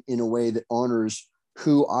done in a way that honors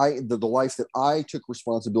who the life that I took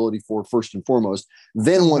responsibility for first and foremost.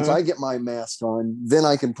 Then once I get my mask on, then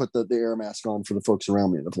I can put the air mask on for the folks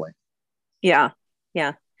around me in the plane. Yeah.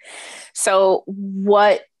 So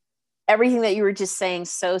everything that you were just saying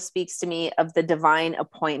so speaks to me of the divine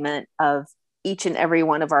appointment of each and every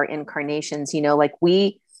one of our incarnations. Like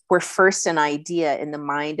we're first an idea in the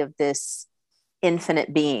mind of this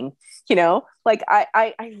infinite being, like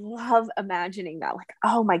I love imagining that, like,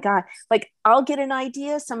 oh my God, like I'll get an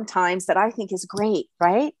idea sometimes that I think is great,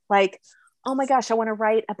 right? Like, oh my gosh, I want to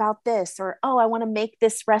write about this, or, oh, I want to make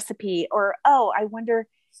this recipe, or, oh, I wonder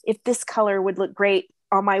if this color would look great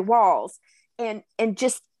on my walls. And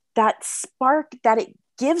just that spark that it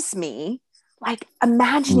gives me, like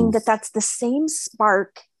imagining that that's the same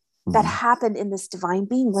spark that happened in this divine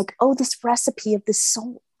being, like, oh, this recipe of this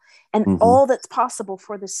soul and all that's possible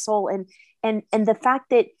for this soul. And the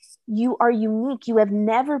fact that you are unique, you have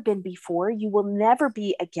never been before, you will never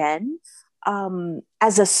be again,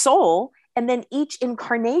 as a soul. And then each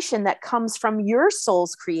incarnation that comes from your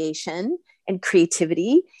soul's creation and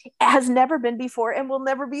creativity has never been before and will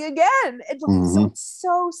never be again. So it's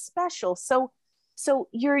so special. So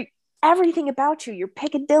you're everything about you, your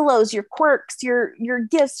picadillos, your quirks, your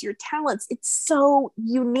gifts, your talents, it's so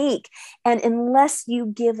unique. And unless you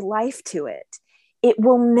give life to it, it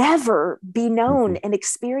will never be known and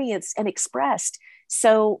experienced and expressed.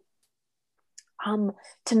 So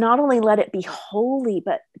to not only let it be holy,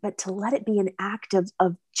 but to let it be an act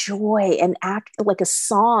of joy, an act like a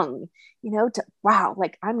song, wow,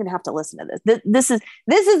 like I'm going to have to listen to this. This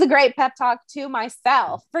is a great pep talk to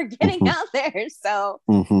myself for getting out there. So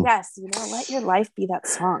yes, let your life be that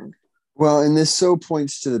song. Well, and this so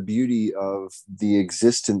points to the beauty of the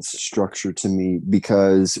existence structure to me,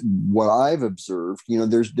 because what I've observed,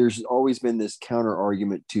 there's always been this counter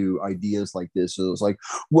argument to ideas like this. So it's like,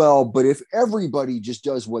 well, but if everybody just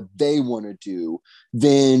does what they want to do,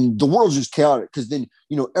 then the world's just chaotic, because then,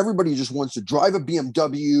 everybody just wants to drive a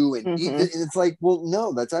BMW and eat it. And it's like, well,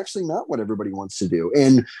 no, that's actually not what everybody wants to do.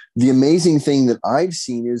 And the amazing thing that I've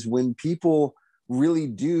seen is when people really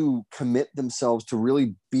do commit themselves to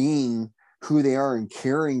really being who they are and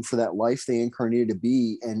caring for that life they incarnated to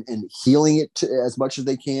be, and healing it as much as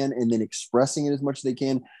they can, and then expressing it as much as they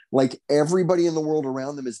can, like everybody in the world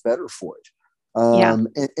around them is better for it.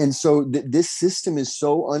 And so this system is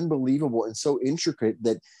so unbelievable and so intricate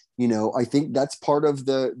that, I think that's part of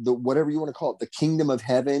the whatever you want to call it, the kingdom of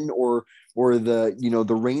heaven, or the,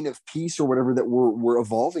 the reign of peace, or whatever that we're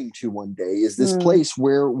evolving to one day, is this place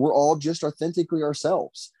where we're all just authentically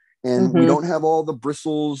ourselves. And we don't have all the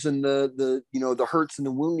bristles and the hurts and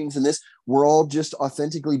the woundings and this. We're all just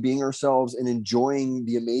authentically being ourselves and enjoying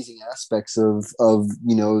the amazing aspects of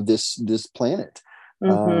this planet.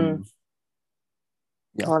 Love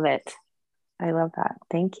it. I love that.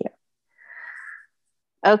 Thank you.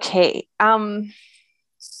 Okay.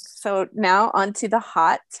 So now on to the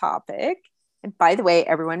hot topic. And by the way,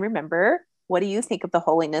 everyone, remember, what do you think of the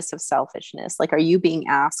holiness of selfishness? Like, are you being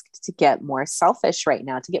asked to get more selfish right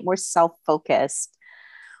now, to get more self-focused?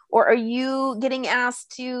 Or are you getting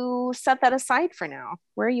asked to set that aside for now?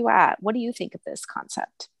 Where are you at? What do you think of this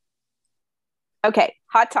concept? Okay,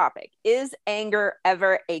 hot topic. Is anger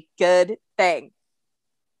ever a good thing?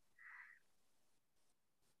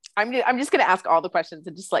 I'm just going to ask all the questions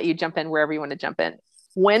and just let you jump in wherever you want to jump in.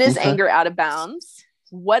 When is anger out of bounds?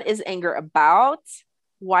 What is anger about?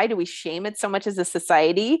 Why do we shame it so much as a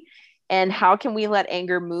society? And how can we let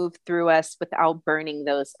anger move through us without burning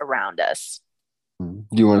those around us? Do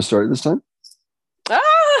you want to start this time?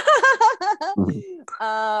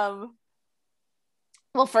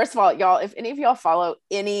 Well, first of all, y'all, if any of y'all follow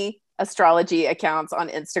any astrology accounts on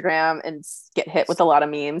Instagram and get hit with a lot of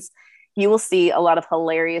memes, you will see a lot of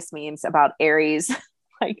hilarious memes about Aries,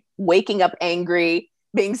 like waking up angry,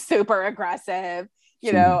 being super aggressive.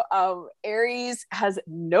 Aries has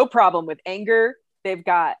no problem with anger. They've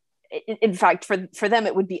got, in fact, for them,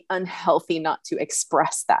 it would be unhealthy not to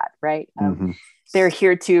express that, right? They're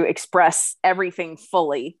here to express everything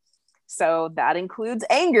fully. So that includes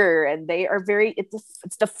anger, and they are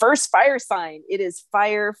it's the first fire sign. It is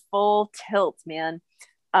fire full tilt, man.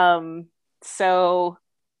 So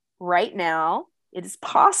right now, it is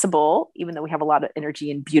possible, even though we have a lot of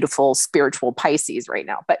energy and beautiful spiritual Pisces right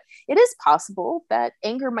now, but it is possible that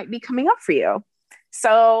anger might be coming up for you.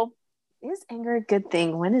 So is anger a good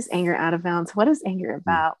thing? When is anger out of bounds? What is anger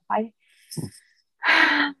about? Why?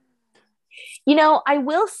 I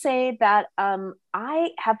will say that I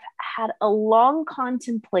have had a long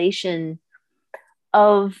contemplation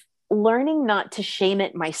of learning not to shame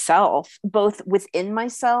it myself, both within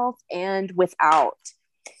myself and without.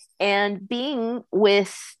 And being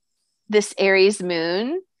with this Aries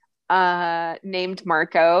moon named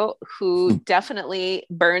Marco, who definitely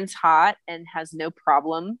burns hot and has no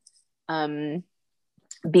problem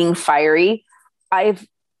being fiery, I've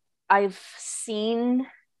seen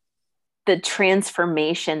the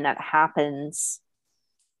transformation that happens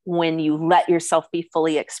when you let yourself be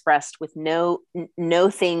fully expressed with no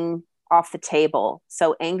thing off the table.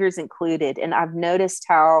 So anger's included. And I've noticed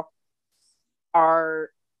how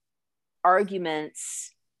our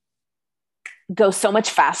arguments go so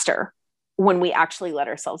much faster when we actually let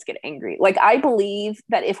ourselves get angry. Like, I believe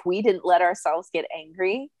that if we didn't let ourselves get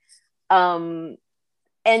angry, and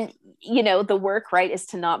the work, right, is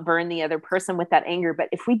to not burn the other person with that anger. But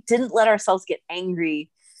if we didn't let ourselves get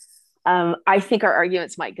angry, I think our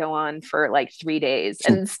arguments might go on for like 3 days.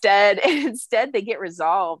 And instead they get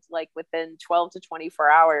resolved like within 12 to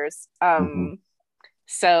 24 hours.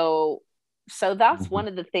 So that's one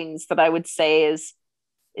of the things that I would say is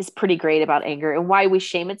is pretty great about anger, and why we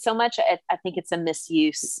shame it so much. I think it's a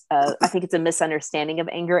misuse. I think it's a misunderstanding of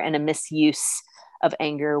anger and a misuse of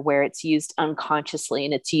anger, where it's used unconsciously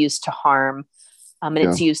and it's used to harm, and Yeah.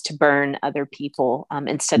 it's used to burn other people,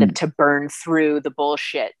 instead of to burn through the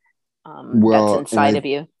bullshit that's Well, inside of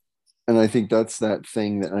you. and I think that's that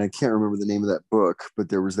thing that, and I can't remember the name of that book, but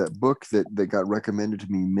there was that book that got recommended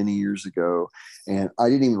to me many years ago, and I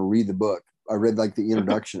didn't even read the book. I read like the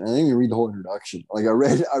introduction. I didn't even read the whole introduction. Like I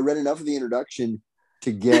read enough of the introduction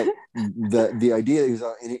to get the idea that he was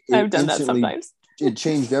on, and it I've done that instantly sometimes. it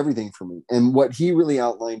changed everything for me. And what he really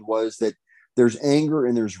outlined was that there's anger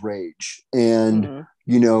and there's rage, and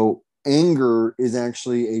anger is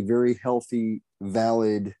actually a very healthy,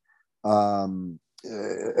 valid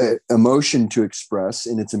emotion to express,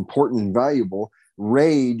 and it's important and valuable.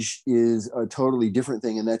 Rage is a totally different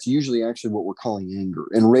thing, and that's usually actually what we're calling anger.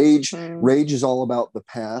 And rage is all about the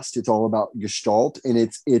past. It's all about gestalt, and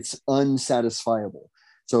it's unsatisfiable.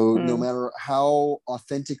 So no matter how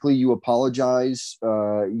authentically you apologize,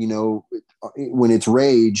 when it's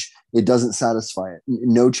rage, it doesn't satisfy it.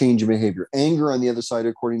 No change of behavior. Anger, on the other side,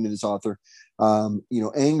 according to this author,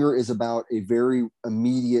 anger is about a very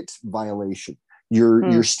immediate violation.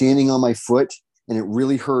 You're standing on my foot and it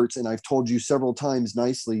really hurts. And I've told you several times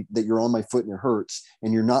nicely that you're on my foot and it hurts,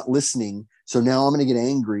 and you're not listening. So now I'm going to get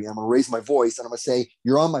angry. I'm going to raise my voice and I'm going to say,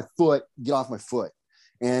 you're on my foot, get off my foot.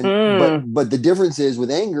 And but the difference is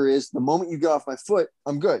with anger is the moment you get off my foot,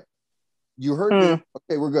 I'm good. You hurt me.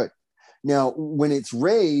 Okay, we're good. Now, when it's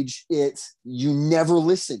rage, it's you never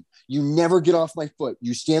listen. You never get off my foot.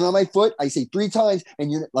 You stand on my foot. I say 3 times,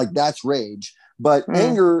 and you're like, that's rage. But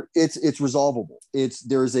anger, it's resolvable.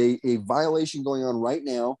 There's a violation going on right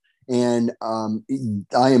now, and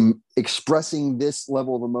I am expressing this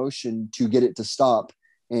level of emotion to get it to stop.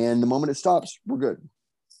 And the moment it stops, we're good.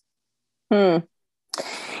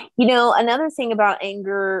 Another thing about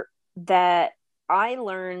anger that I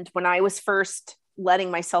learned when I was first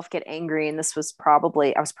letting myself get angry, and this was I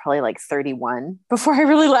was probably like 31 before I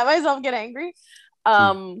really let myself get angry,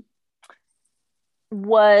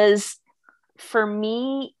 was, for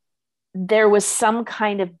me, there was some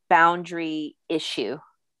kind of boundary issue.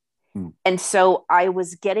 And so I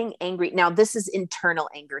was getting angry. Now, this is internal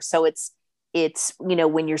anger. So it's,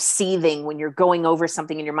 when you're seething, when you're going over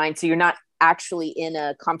something in your mind. So you're not actually in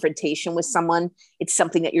a confrontation with someone. It's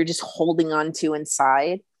something that you're just holding on to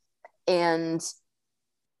inside. And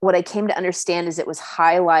what I came to understand is it was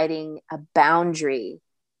highlighting a boundary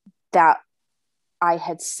that I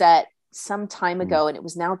had set some time ago, and it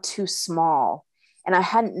was now too small. And I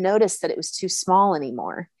hadn't noticed that it was too small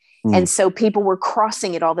anymore. And so people were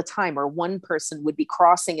crossing it all the time, or one person would be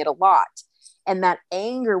crossing it a lot. And that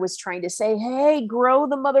anger was trying to say, hey, grow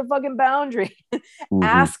the motherfucking boundary.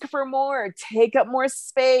 Ask for more, take up more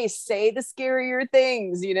space, say the scarier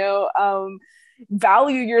things,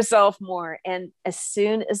 value yourself more. And as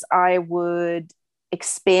soon as I would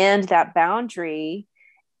expand that boundary,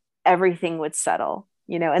 everything would settle,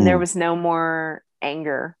 and there was no more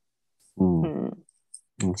anger.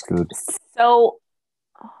 That's good. So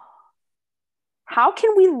how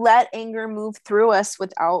can we let anger move through us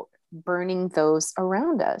without burning those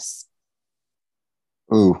around us?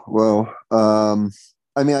 Oh, well,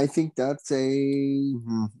 I think that's a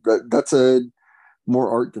more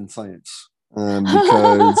art than science,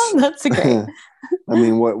 because that's great.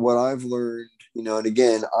 what I've learned, and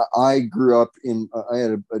again, I grew up I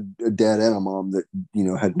had a dad and a mom that,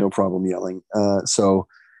 had no problem yelling. So,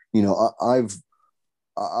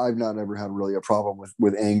 I've not ever had really a problem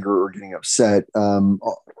with anger or getting upset,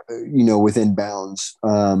 within bounds.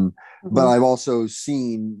 But I've also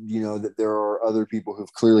seen, that there are other people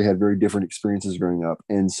who've clearly had very different experiences growing up.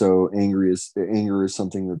 And so anger is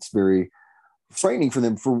something that's very frightening for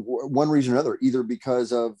them for one reason or another, either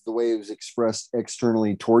because of the way it was expressed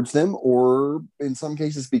externally towards them, or in some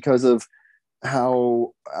cases because of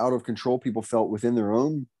how out of control people felt within their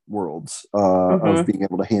own worlds of being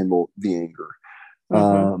able to handle the anger.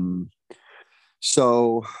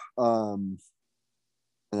 So, and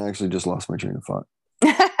I actually just lost my train of thought.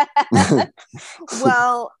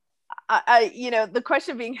 Well, the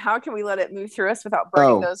question being, how can we let it move through us without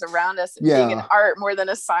burning those around us, and being an art more than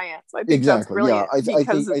a science? I think that's brilliant,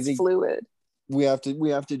 because it's fluid. We have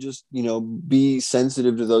to just, be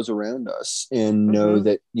sensitive to those around us, and know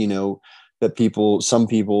that, that some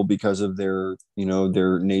people, because of their,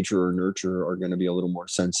 their nature or nurture, are going to be a little more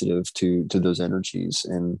sensitive to those energies,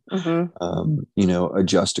 and,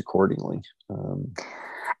 adjust accordingly.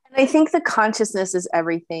 And I think the consciousness is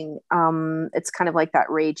everything. It's kind of like that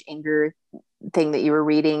rage anger thing that you were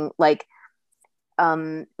reading. Like,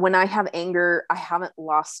 when I have anger, I haven't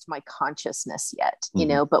lost my consciousness yet, you Mm-hmm.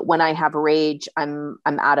 know, but when I have rage, I'm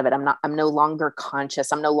out of it. I'm no longer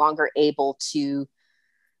conscious. I'm no longer able to,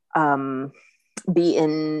 um, be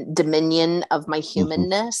in dominion of my Mm-hmm.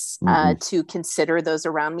 humanness, Mm-hmm. to consider those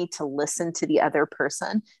around me, to listen to the other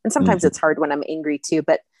person. And sometimes Mm-hmm. it's hard when I'm angry too,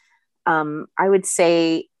 but, I would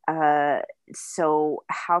say, so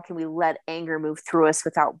how can we let anger move through us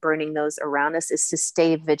without burning those around us is to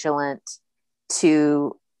stay vigilant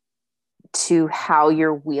to how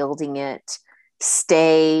you're wielding it.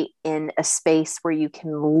 Stay in a space where you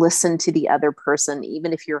can listen to the other person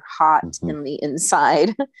even if you're hot Mm-hmm. in the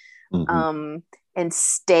inside. Mm-hmm. um, and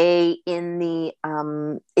stay in the,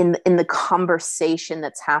 in the conversation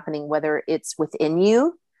that's happening, whether it's within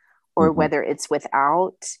you or Mm-hmm. whether it's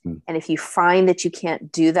without. And if you find that you can't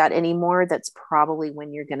do that anymore, that's probably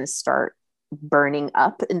when you're going to start burning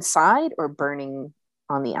up inside or burning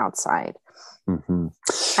on the outside. Mm-hmm.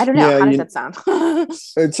 I don't know. Yeah, How does that sound?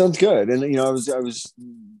 it sounds good. And I was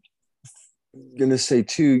gonna say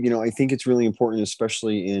too, I think it's really important,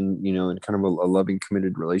 especially in kind of a loving,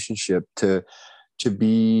 committed relationship, to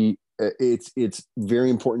be. It's very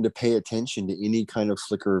important to pay attention to any kind of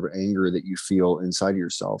flicker of anger that you feel inside of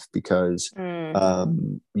yourself, because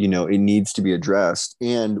Mm, it needs to be addressed.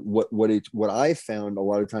 And what I found a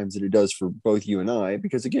lot of times that it does for both you and I,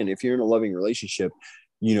 because again, if you're in a loving relationship,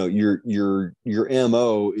 your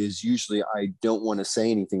MO is usually, I don't want to say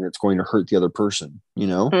anything that's going to hurt the other person.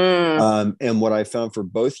 mm, And what I found for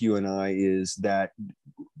both you and I is that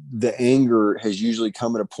the anger has usually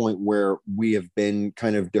come at a point where we have been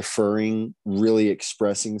kind of deferring really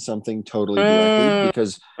expressing something totally directly, mm,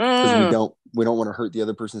 because we mm, don't want to hurt the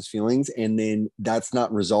other person's feelings, and then that's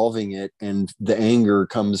not resolving it, and the anger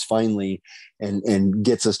comes finally and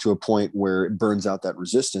gets us to a point where it burns out that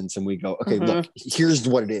resistance, and we go, okay, mm-hmm. look, here's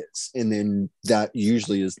what it is. And then that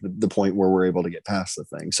usually is the point where we're able to get past the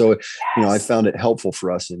thing. So I Yes. found it helpful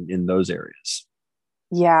for us in those areas.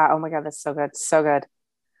 Yeah. Oh my God, that's so good. So good.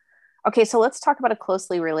 Okay, so let's talk about a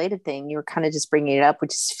closely related thing. You were kind of just bringing it up,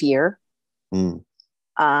 which is fear. Mm.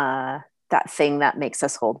 Uh, that thing that makes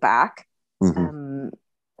us hold back. Mm-hmm. Um,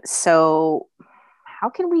 so, how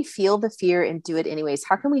can we feel the fear and do it anyways?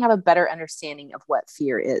 How can we have a better understanding of what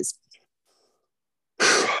fear is?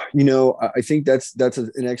 I think that's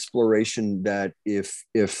an exploration that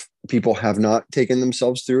if people have not taken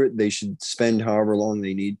themselves through it, they should spend however long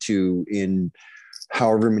they need to in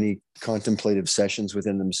however many contemplative sessions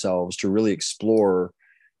within themselves to really explore,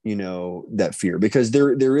 that fear, because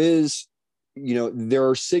there is, there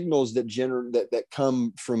are signals that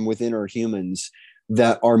come from within our humans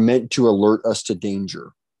that are meant to alert us to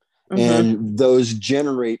danger. Mm-hmm, And those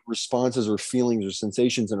generate responses or feelings or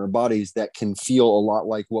sensations in our bodies that can feel a lot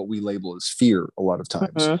like what we label as fear a lot of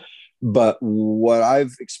times. mm-hmm, But what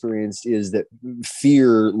I've experienced is that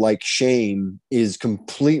fear, like shame, is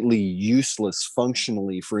completely useless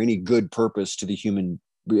functionally for any good purpose to the human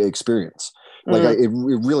experience. Like mm, it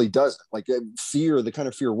really doesn't. Like fear, the kind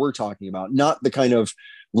of fear we're talking about, not the kind of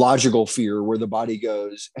logical fear where the body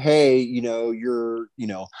goes, hey,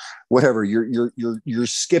 whatever, you're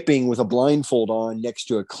skipping with a blindfold on next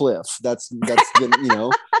to a cliff. That's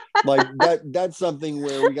gonna, like that's something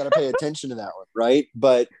where we got to pay attention to that one, right?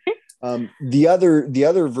 But the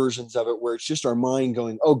other versions of it where it's just our mind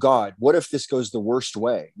going, oh God, what if this goes the worst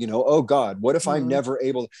way? Oh God, what if I'm mm, never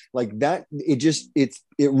able, like that?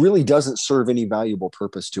 It really doesn't serve any valuable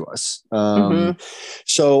purpose to us. mm-hmm,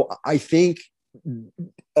 So I think,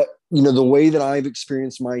 the way that I've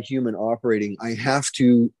experienced my human operating, I have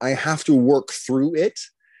to work through it.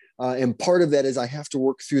 And part of that is I have to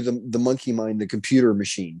work through the monkey mind, the computer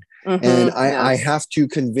machine. And mm-hmm. I Yes. have to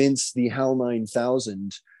convince the HAL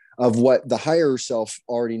 9000 of what the higher self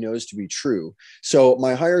already knows to be true. So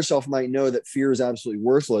my higher self might know that fear is absolutely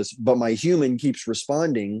worthless, but my human keeps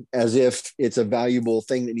responding as if it's a valuable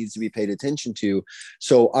thing that needs to be paid attention to.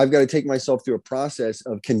 So I've got to take myself through a process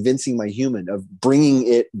of convincing my human, of bringing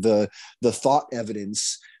it the thought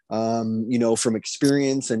evidence, from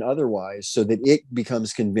experience and otherwise, so that it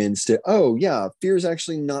becomes convinced that, oh yeah, fear is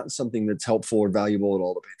actually not something that's helpful or valuable at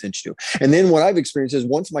all to pay attention to. And then what I've experienced is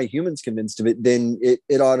once my human's convinced of it, then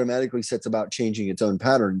it automatically sets about changing its own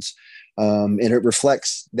patterns, and it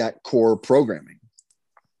reflects that core programming.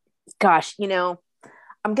 Gosh,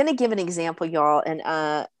 I'm going to give an example, y'all, and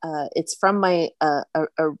it's from a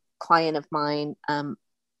client of mine,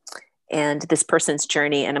 and this person's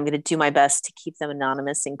journey, and I'm going to do my best to keep them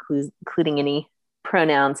anonymous, including any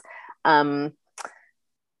pronouns, um,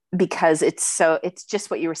 because it's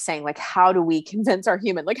just what you were saying. Like, how do we convince our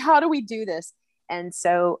human? Like, how do we do this? And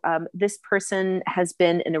so this person has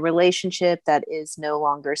been in a relationship that is no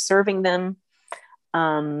longer serving them.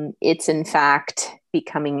 It's in fact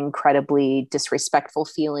becoming incredibly disrespectful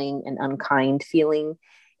feeling and unkind feeling.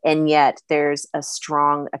 And yet there's a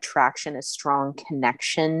strong attraction, a strong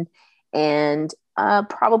connection, and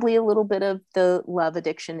probably a little bit of the love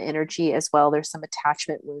addiction energy as well. There's some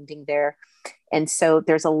attachment wounding there. And so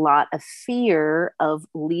there's a lot of fear of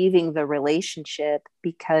leaving the relationship,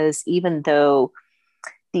 because even though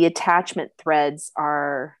the attachment threads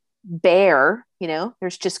are bare,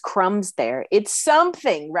 there's just crumbs there. It's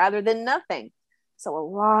something rather than nothing. So a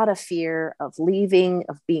lot of fear of leaving,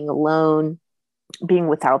 of being alone, being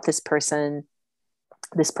without this person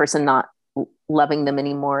not loving them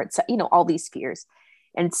anymore. It's, all these fears.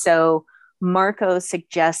 And so Marco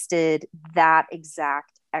suggested that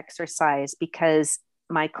exact exercise because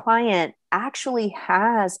my client actually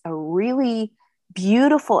has a really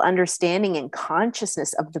beautiful understanding and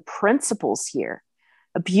consciousness of the principles here,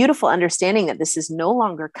 a beautiful understanding that this is no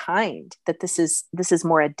longer kind, that this is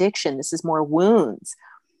more addiction, this is more wounds.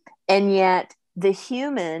 And yet the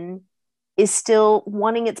human is still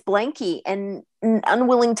wanting its blankie and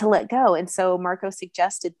unwilling to let go. And so Marco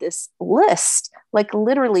suggested this list, like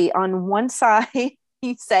literally on one side,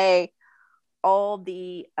 you say all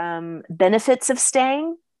the benefits of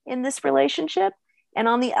staying in this relationship. And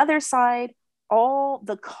on the other side, all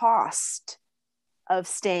the cost of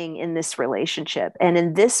staying in this relationship. And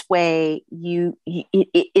in this way,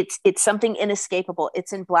 it's something inescapable.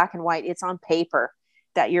 It's in black and white. It's on paper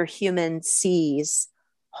that your human sees.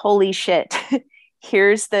 Holy shit.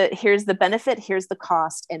 Here's the benefit. Here's the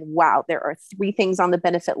cost. And wow, there are 3 things on the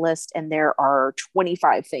benefit list and there are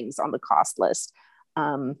 25 things on the cost list.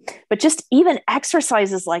 But just even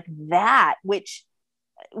exercises like that, which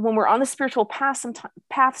when we're on the spiritual path,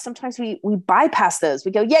 sometimes we bypass those.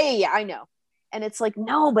 We go, yeah, I know. And it's like,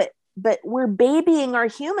 no, but we're babying our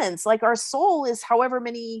humans. Like our soul is however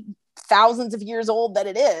many thousands of years old that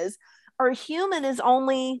it is. My human's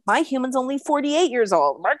only 48 years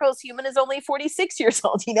old. Marco's human is only 46 years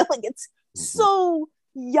old. Like it's so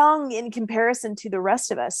young in comparison to the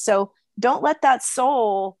rest of us. So don't let that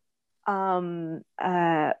soul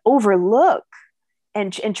overlook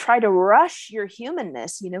and try to rush your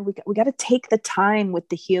humanness. We got to take the time with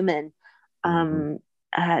the human,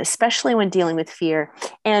 especially when dealing with fear.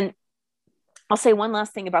 And I'll say one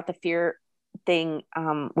last thing about the fear thing,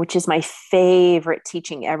 which is my favorite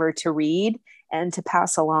teaching ever to read and to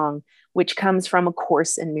pass along, which comes from A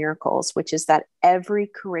Course in Miracles, which is that every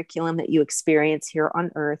curriculum that you experience here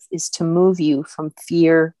on earth is to move you from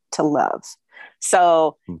fear to love.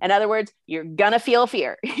 So in other words, you're gonna feel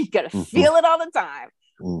fear. You're gonna feel it all the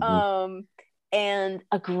time. And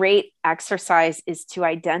a great exercise is to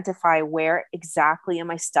identify where exactly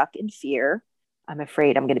am I stuck in fear. I'm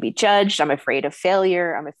afraid I'm going to be judged. I'm afraid of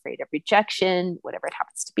failure. I'm afraid of rejection, whatever it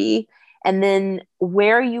happens to be. And then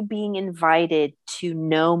where are you being invited to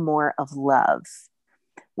know more of love?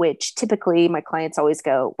 Which typically my clients always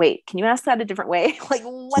go, wait, can you ask that a different way? Like,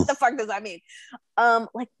 what the fuck does that mean?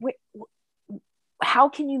 How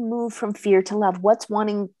can you move from fear to love? What's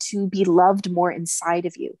wanting to be loved more inside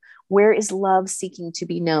of you? Where is love seeking to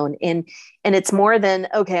be known? And it's more than,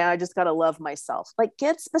 okay, I just got to love myself. Like,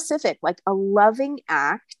 get specific, like a loving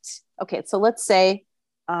act. Okay, so let's say,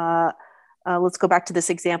 let's go back to this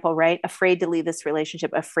example, right? Afraid to leave this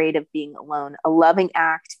relationship, afraid of being alone. A loving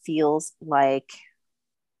act feels like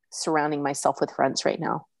surrounding myself with friends right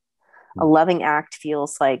now. A loving act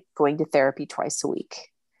feels like going to therapy twice a week,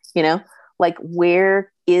 Like,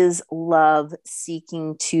 where is love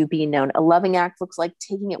seeking to be known? A loving act looks like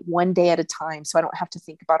taking it one day at a time, so I don't have to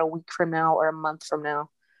think about a week from now or a month from now.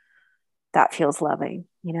 That feels loving,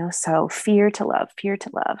 So fear to love.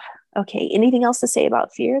 Okay. Anything else to say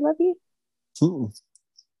about fear, Lovey?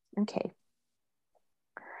 Okay.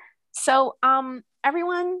 So,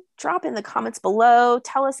 everyone, drop in the comments below.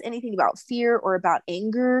 Tell us anything about fear or about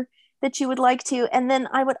anger that you would like to. And then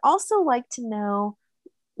I would also like to know,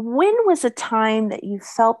 when was a time that you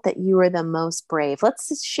felt that you were the most brave? Let's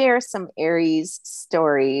just share some Aries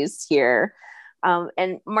stories here.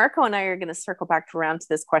 And Marco and I are going to circle back around to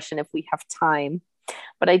this question if we have time.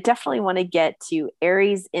 But I definitely want to get to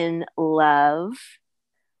Aries in love.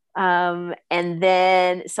 And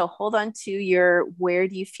then, so hold on to your where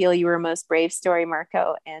do you feel you were most brave story,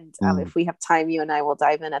 Marco. And if we have time, you and I will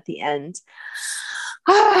dive in at the end.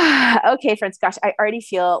 Okay, friends, gosh, I already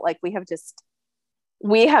feel like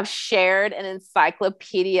we have shared an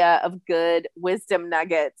encyclopedia of good wisdom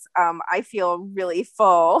nuggets. I feel really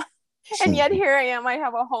full. And yet here I am. I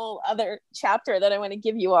have a whole other chapter that I want to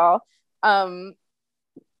give you all.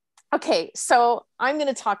 Okay, so I'm going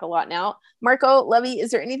to talk a lot now. Marco, Levy,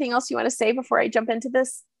 is there anything else you want to say before I jump into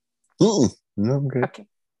this? No, I'm good. Okay.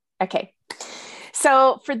 Okay.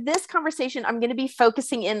 So for this conversation, I'm going to be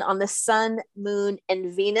focusing in on the sun, moon,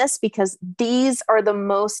 and Venus because these are the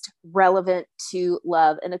most relevant to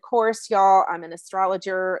love. And of course, y'all, I'm an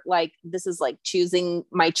astrologer. Like, this is like choosing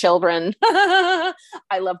my children.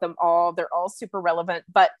 I love them all. They're all super relevant,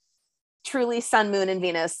 but truly, sun, moon, and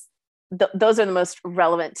Venus, those are the most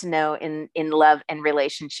relevant to know in love and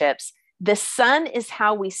relationships. The sun is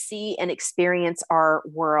how we see and experience our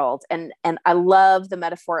world, and I love the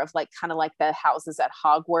metaphor of like kind of like the houses at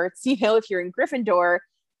Hogwarts. You know, if you're in Gryffindor,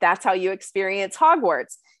 that's how you experience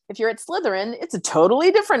Hogwarts. If you're at Slytherin, it's a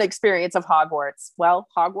totally different experience of Hogwarts. Well,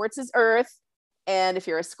 Hogwarts is Earth, and if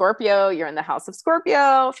you're a Scorpio, you're in the house of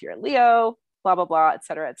Scorpio. If you're a Leo, blah blah blah, et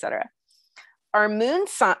cetera, et cetera.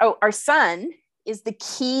 Our sun is the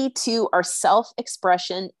key to our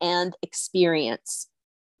self-expression and experience.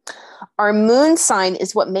 Our moon sign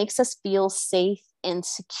is what makes us feel safe and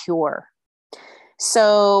secure.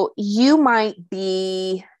 So you might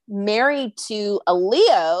be married to a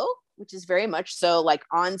Leo, which is very much so like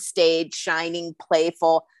on stage, shining,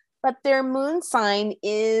 playful, but their moon sign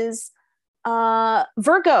is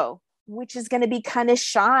Virgo, which is going to be kind of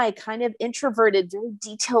shy, kind of introverted, very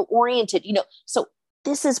detail oriented, you know. So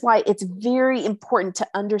this is why it's very important to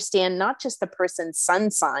understand not just the person's sun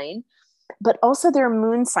sign, but also their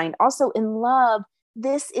moon sign. Also in love,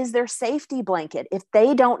 this is their safety blanket. If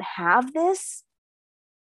they don't have this,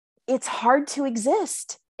 it's hard to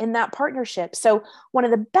exist in that partnership. So one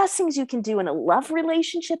of the best things you can do in a love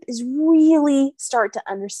relationship is really start to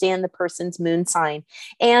understand the person's moon sign.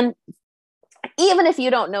 And even if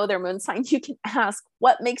you don't know their moon sign, you can ask,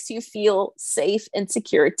 what makes you feel safe and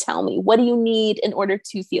secure? Tell me, what do you need in order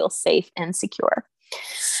to feel safe and secure?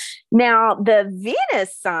 Now, the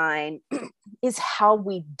Venus sign is how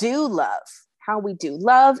we do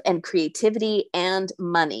love and creativity and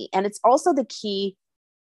money. And it's also the key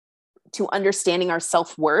to understanding our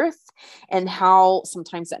self-worth and how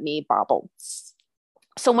sometimes that may bobble.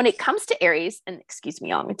 So when it comes to Aries, and excuse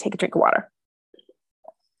me, I'm going to take a drink of water.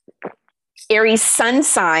 Aries sun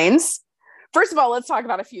signs. First of all, let's talk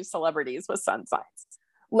about a few celebrities with sun signs.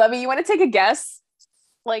 Levy, you want to take a guess?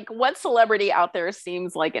 Like, what celebrity out there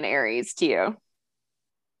seems like an Aries to you?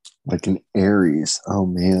 Like an Aries. Oh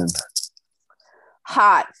man.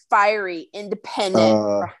 Hot, fiery,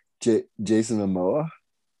 independent. Jason Momoa.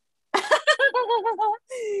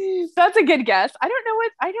 That's a good guess. I don't know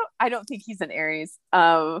what I don't think he's an Aries.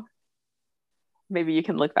 Maybe you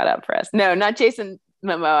can look that up for us. No, not Jason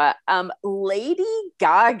Momoa. Lady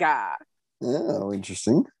Gaga. Oh,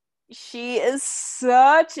 interesting. She is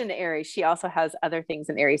such an Aries. She also has other things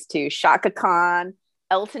in Aries too. Shaka Khan,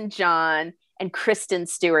 Elton John, and Kristen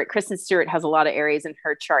Stewart. Kristen Stewart has a lot of Aries in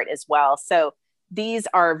her chart as well. So these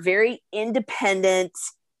are very independent,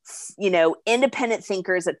 independent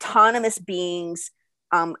thinkers, autonomous beings,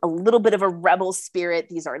 a little bit of a rebel spirit.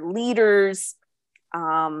 These are leaders,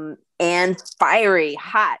 and fiery,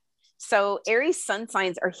 hot. So Aries sun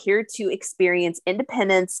signs are here to experience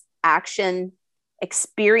independence, action,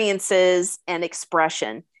 experiences, and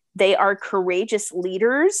expression. They are courageous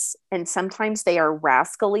leaders, and sometimes they are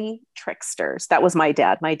rascally tricksters. That was my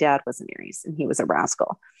dad. My dad was an Aries, and he was a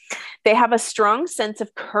rascal. They have a strong sense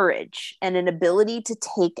of courage and an ability to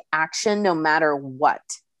take action no matter what.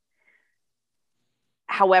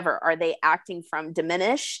 However, are they acting from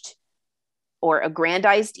diminished or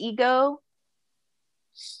aggrandized ego?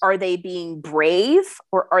 Are they being brave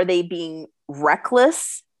or are they being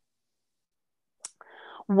reckless?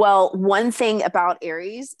 Well, one thing about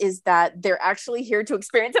Aries is that they're actually here to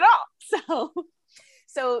experience it all.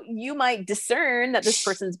 So you might discern that this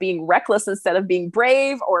person's being reckless instead of being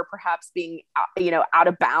brave, or perhaps being, out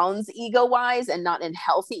of bounds ego-wise and not in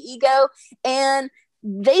healthy ego. And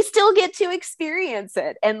they still get to experience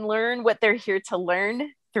it and learn what they're here to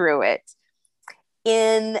learn through it.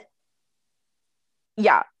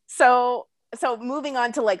 So moving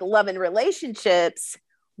on to like love and relationships,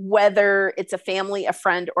 whether it's a family, a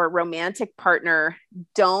friend, or a romantic partner,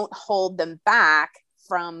 don't hold them back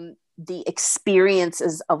from the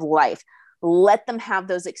experiences of life. Let them have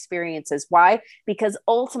those experiences. Why? Because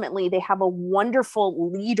ultimately they have a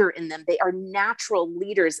wonderful leader in them. They are natural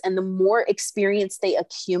leaders. And the more experience they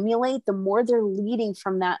accumulate, the more they're leading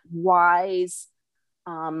from that wise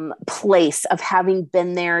place of having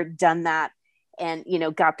been there, done that, and,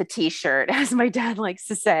 got the t-shirt, as my dad likes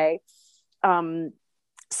to say.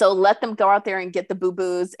 So let them go out there and get the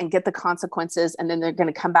boo-boos and get the consequences. And then they're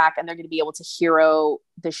going to come back and they're going to be able to hero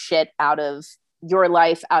the shit out of your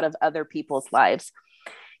life, out of other people's lives.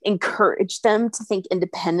 encourage them to think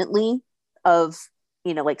independently of,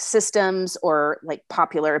 like systems or like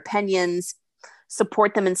popular opinions,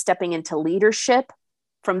 support them in stepping into leadership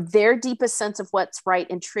from their deepest sense of what's right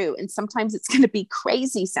and true. And sometimes it's going to be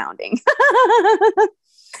crazy sounding,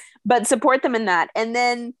 but support them in that. And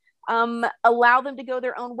then allow them to go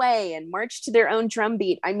their own way and march to their own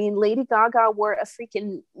drumbeat. I mean, Lady Gaga wore a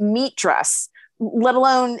freaking meat dress, let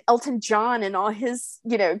alone Elton John and all his,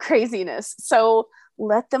 craziness. So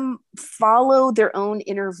let them follow their own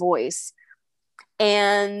inner voice.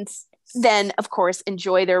 And then, of course,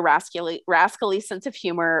 enjoy their rascally sense of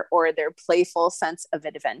humor or their playful sense of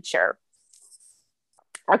adventure.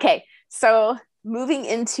 Okay, so moving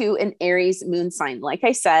into an Aries moon sign. Like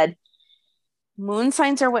I said, moon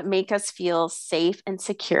signs are what make us feel safe and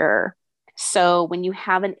secure. So when you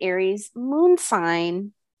have an Aries moon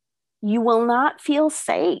sign, you will not feel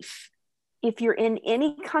safe if you're in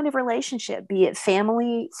any kind of relationship, be it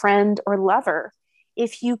family, friend, or lover.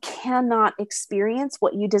 If you cannot experience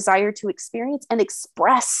what you desire to experience and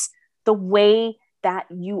express the way that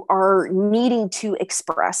you are needing to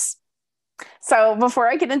express. So before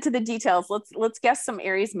I get into the details, let's guess some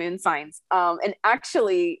Aries moon signs. And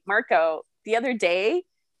actually, Marco, the other day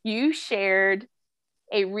you shared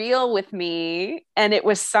a reel with me, and it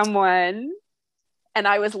was someone, and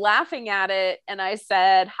I was laughing at it, and I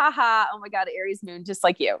said, haha, oh my God, Aries moon, just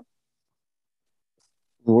like you.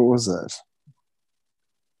 What was that?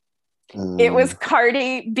 It was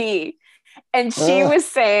Cardi B. And she was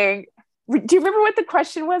saying, do you remember what the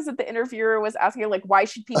question was that the interviewer was asking her? Like, why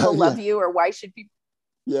should people love you, or why should people?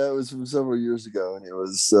 Yeah, it was from several years ago. And it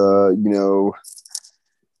was, it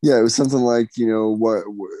was something like,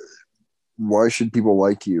 why should people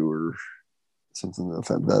like you, or something to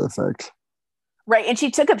that effect. Right. And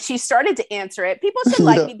she started to answer it. People should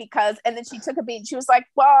like me because, and then she took a beat and she was like,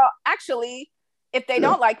 well, actually, if they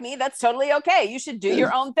don't like me, that's totally okay. You should do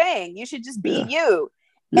your own thing. You should just be you.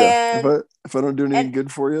 Yeah. And if I don't do anything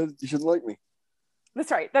good for you, you shouldn't like me.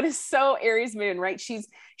 That's right. That is so Aries moon, right? She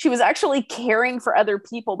was actually caring for other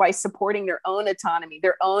people by supporting their own autonomy,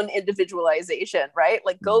 their own individualization, right?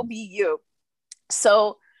 Like, go be you.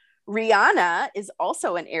 So Rihanna is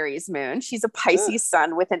also an Aries moon. She's a Pisces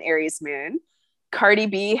sun with an Aries moon. Cardi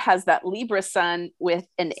B has that Libra sun with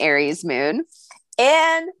an Aries moon.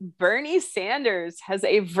 And Bernie Sanders has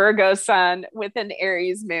a Virgo sun with an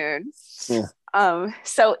Aries moon.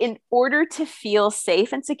 So in order to feel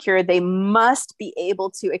safe and secure, they must be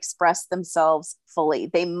able to express themselves fully.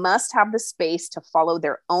 They must have the space to follow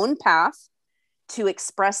their own path, to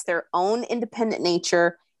express their own independent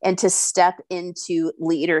nature, and to step into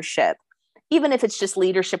leadership. Even if it's just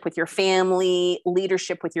leadership with your family,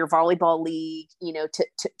 leadership with your volleyball league,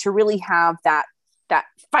 to really have that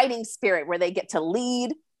fighting spirit where they get to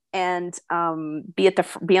lead and be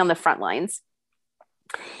on the front lines.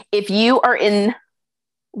 If you are in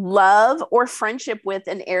love or friendship with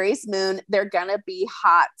an Aries moon, they're gonna be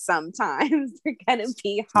hot sometimes. They're gonna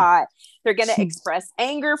be hot. They're gonna express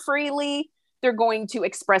anger freely. They're going to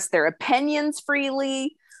express their opinions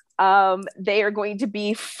freely. They are going to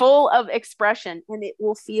be full of expression, and it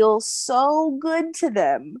will feel so good to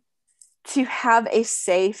them to have a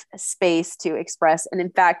safe space to express. And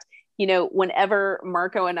in fact, whenever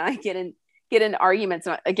Marco and I get in arguments,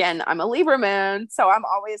 again, I'm a Libra moon, so I'm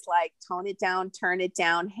always like, tone it down, turn it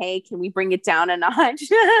down. Hey, can we bring it down a notch?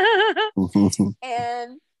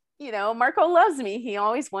 And Marco loves me. He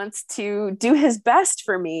always wants to do his best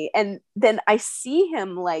for me. And then I see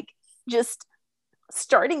him like just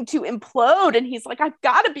starting to implode, and he's like, I've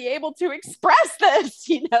got to be able to express this,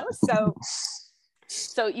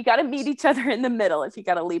 so you got to meet each other in the middle. If you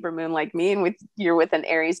got a Libra moon like me and you're with an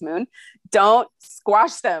Aries moon, don't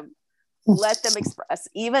squash them. Let them express.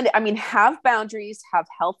 Have boundaries, have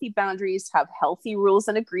healthy rules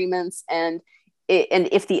and agreements. And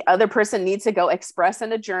if the other person needs to go express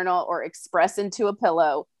in a journal or express into a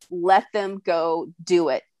pillow, let them go do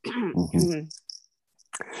it. And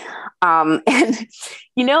oh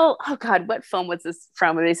God, what film was this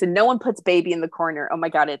from? They said no one puts baby in the corner. Oh my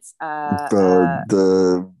God, it's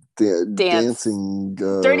the dancing,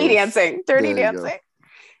 Dirty Dancing.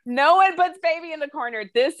 No one puts baby in the corner.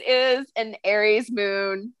 This is an Aries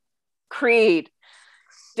moon creed.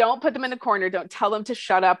 Don't put them in the corner. Don't tell them to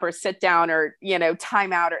shut up or sit down or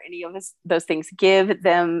time out or any of those things. Give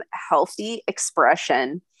them healthy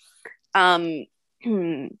expression. And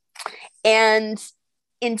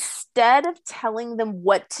instead of telling them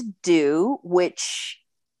what to do, which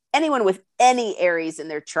anyone with any Aries in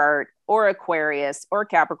their chart, or Aquarius or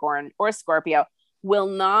Capricorn or Scorpio, will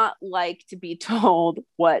not like to be told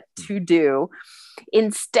what to do.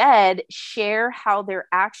 Instead, share how their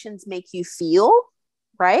actions make you feel,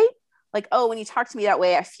 right? Like, oh, when you talk to me that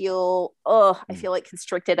way, I feel like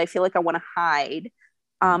constricted. I feel like I want to hide.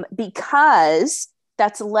 Because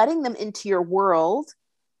that's letting them into your world,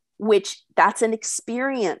 which that's an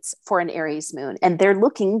experience for an Aries moon, and they're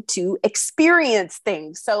looking to experience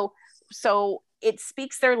things. So it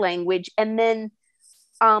speaks their language, and then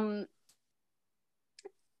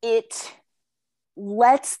it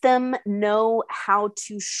lets them know how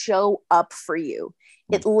to show up for you.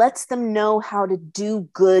 It lets them know how to do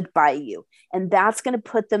good by you. And that's going to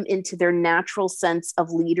put them into their natural sense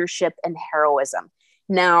of leadership and heroism.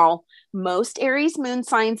 Now, most Aries moon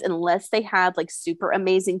signs, unless they had like super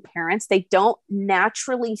amazing parents, they don't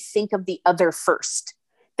naturally think of the other first.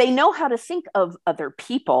 They know how to think of other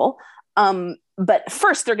people, but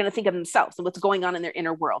first they're going to think of themselves and what's going on in their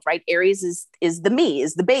inner world, right? Aries is the me,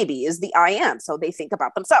 is the baby, is the I am. So they think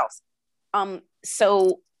about themselves.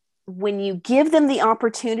 So when you give them the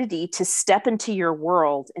opportunity to step into your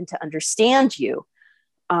world and to understand you,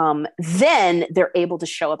 then they're able to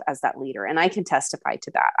show up as that leader. And I can testify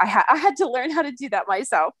to that. I had to learn how to do that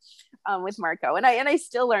myself with Marco. And I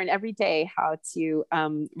still learn every day how to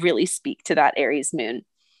really speak to that Aries moon.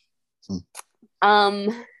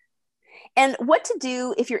 And what to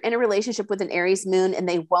do if you're in a relationship with an Aries moon and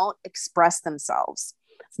they won't express themselves.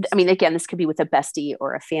 I mean, again, this could be with a bestie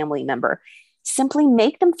or a family member. Simply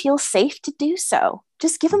make them feel safe to do so.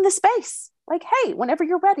 Just give them the space. Like, hey, whenever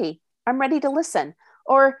you're ready, I'm ready to listen.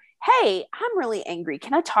 Or, hey, I'm really angry.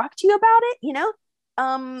 Can I talk to you about it? You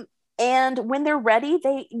know? And when they're ready,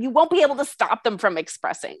 you won't be able to stop them from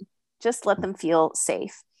expressing. Just let them feel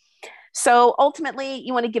safe. So ultimately,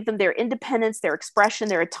 you want to give them their independence, their expression,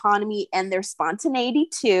 their autonomy, and their spontaneity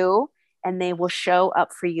too. And they will show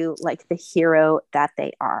up for you like the hero that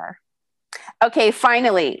they are. Okay,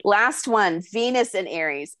 finally, last one, Venus and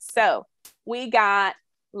Aries. So we got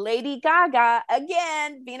Lady Gaga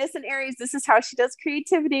again, Venus and Aries. This is how she does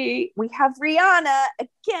creativity. We have Rihanna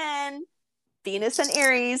again, Venus and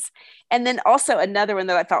Aries. And then also another one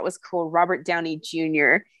that I thought was cool, Robert Downey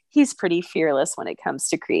Jr. He's pretty fearless when it comes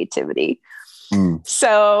to creativity.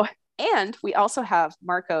 So, and we also have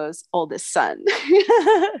Marco's oldest son,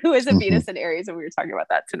 who is a Venus and Aries. And we were talking about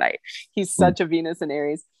that tonight. He's such a Venus and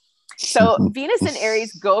Aries. So Venus and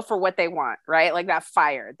Aries go for what they want, right? Like that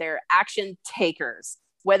fire. They're action takers,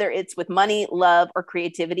 whether it's with money, love, or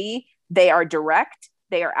creativity. They are direct,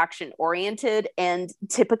 they are action oriented, and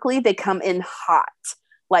typically they come in hot.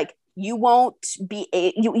 Like you won't be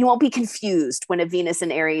confused when a Venus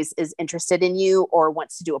and Aries is interested in you or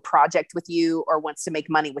wants to do a project with you or wants to make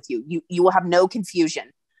money with you. You will have no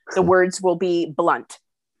confusion. The words will be blunt.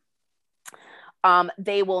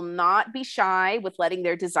 They will not be shy with letting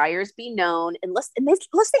their desires be known unless they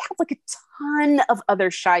have like a ton of other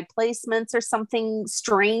shy placements or something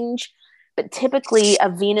strange. But typically a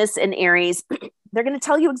Venus and Aries, they're going to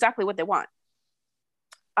tell you exactly what they want.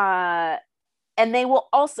 And they will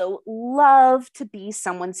also love to be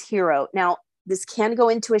someone's hero. Now, this can go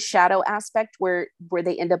into a shadow aspect where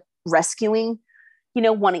they end up rescuing,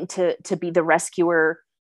 wanting to be the rescuer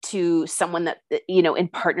to someone that, in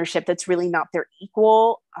partnership that's really not their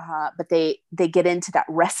equal. But they get into that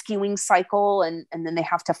rescuing cycle and then they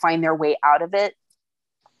have to find their way out of it.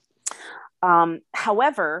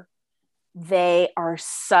 However, they are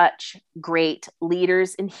such great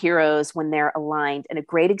leaders and heroes when they're aligned. And a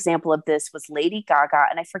great example of this was Lady Gaga.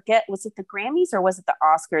 And I forget, was it the Grammys or was it the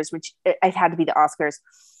Oscars? Which it had to be the Oscars,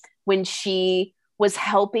 when she was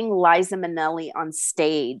helping Liza Minnelli on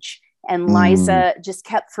stage. And Liza just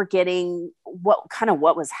kept forgetting what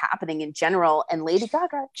was happening in general. And Lady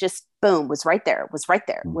Gaga just, boom, was right there.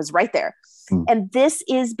 And this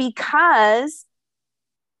is because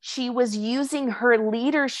she was using her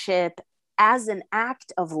leadership as an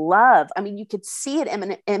act of love. I mean, you could see it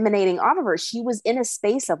emanating off of her. She was in a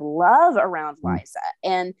space of love around Liza,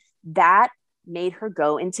 and that made her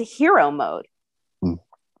go into hero mode.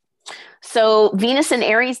 So Venus and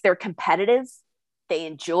Aries, they're competitive. They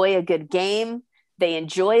enjoy a good game. They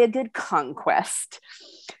enjoy a good conquest.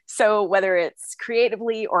 So whether it's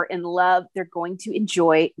creatively or in love, they're going to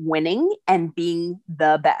enjoy winning and being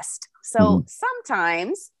the best. So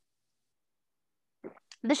sometimes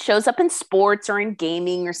this shows up in sports or in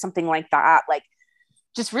gaming or something like that, like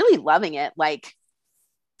just really loving it. Like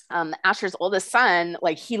Asher's oldest son,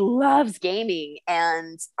 like he loves gaming,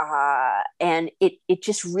 and it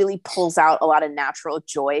just really pulls out a lot of natural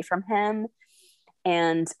joy from him.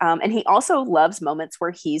 And he also loves moments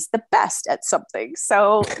where he's the best at something.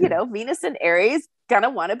 So, Venus and Aries, going to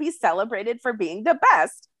want to be celebrated for being the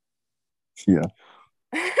best. Yeah.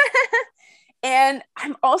 And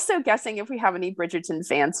I'm also guessing, if we have any Bridgerton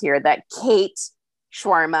fans here, that Kate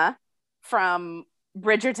Shawarma from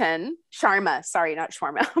Bridgerton, Sharma, sorry, not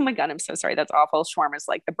shawarma. Oh my God, I'm so sorry. That's awful. Shawarma is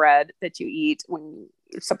like the bread that you eat when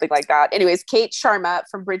something like that. Anyways, Kate Sharma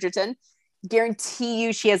from Bridgerton, guarantee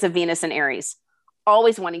you she has a Venus in Aries.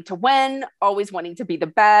 Always wanting to win, always wanting to be the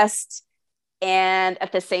best. And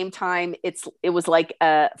at the same time, it was like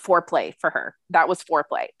a foreplay for her. That was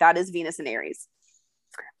foreplay. That is Venus in Aries.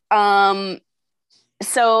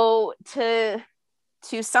 So to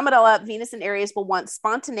sum it all up, Venus and Aries will want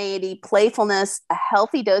spontaneity, playfulness, a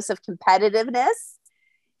healthy dose of competitiveness,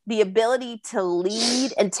 the ability to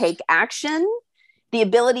lead and take action, the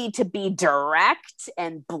ability to be direct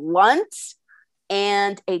and blunt,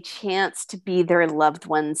 and a chance to be their loved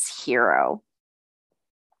one's hero.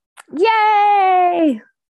 Yay!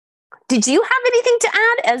 Did you have anything to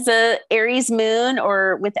add as a Aries moon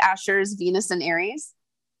or with Asher's Venus and Aries?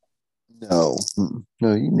 No,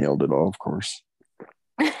 no, you nailed it all, of course.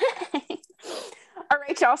 All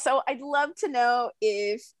right, y'all. So I'd love to know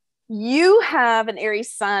if you have an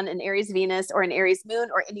Aries sun, an Aries Venus, or an Aries moon,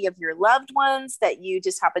 or any of your loved ones that you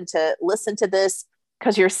just happen to listen to this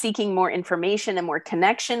because you're seeking more information and more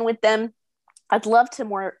connection with them. I'd love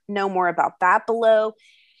to know more about that below.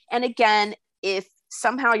 And again, if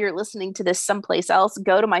somehow you're listening to this someplace else,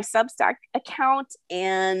 go to my Substack account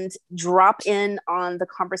and drop in on the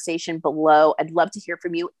conversation below. I'd love to hear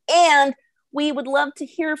from you. And we would love to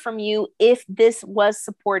hear from you if this was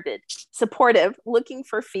supportive, looking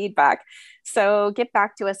for feedback. So get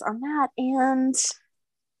back to us on that. And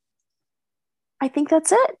I think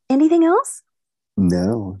that's it. Anything else?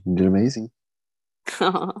 No, you did amazing.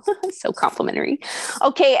 So complimentary.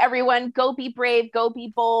 Okay, everyone, go be brave, go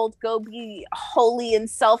be bold, go be holy and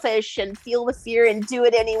selfish and feel the fear and do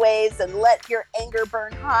it anyways, and let your anger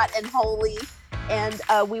burn hot and holy. And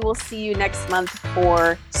we will see you next month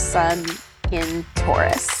for Sun in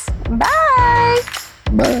Taurus. Bye.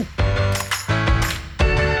 Bye.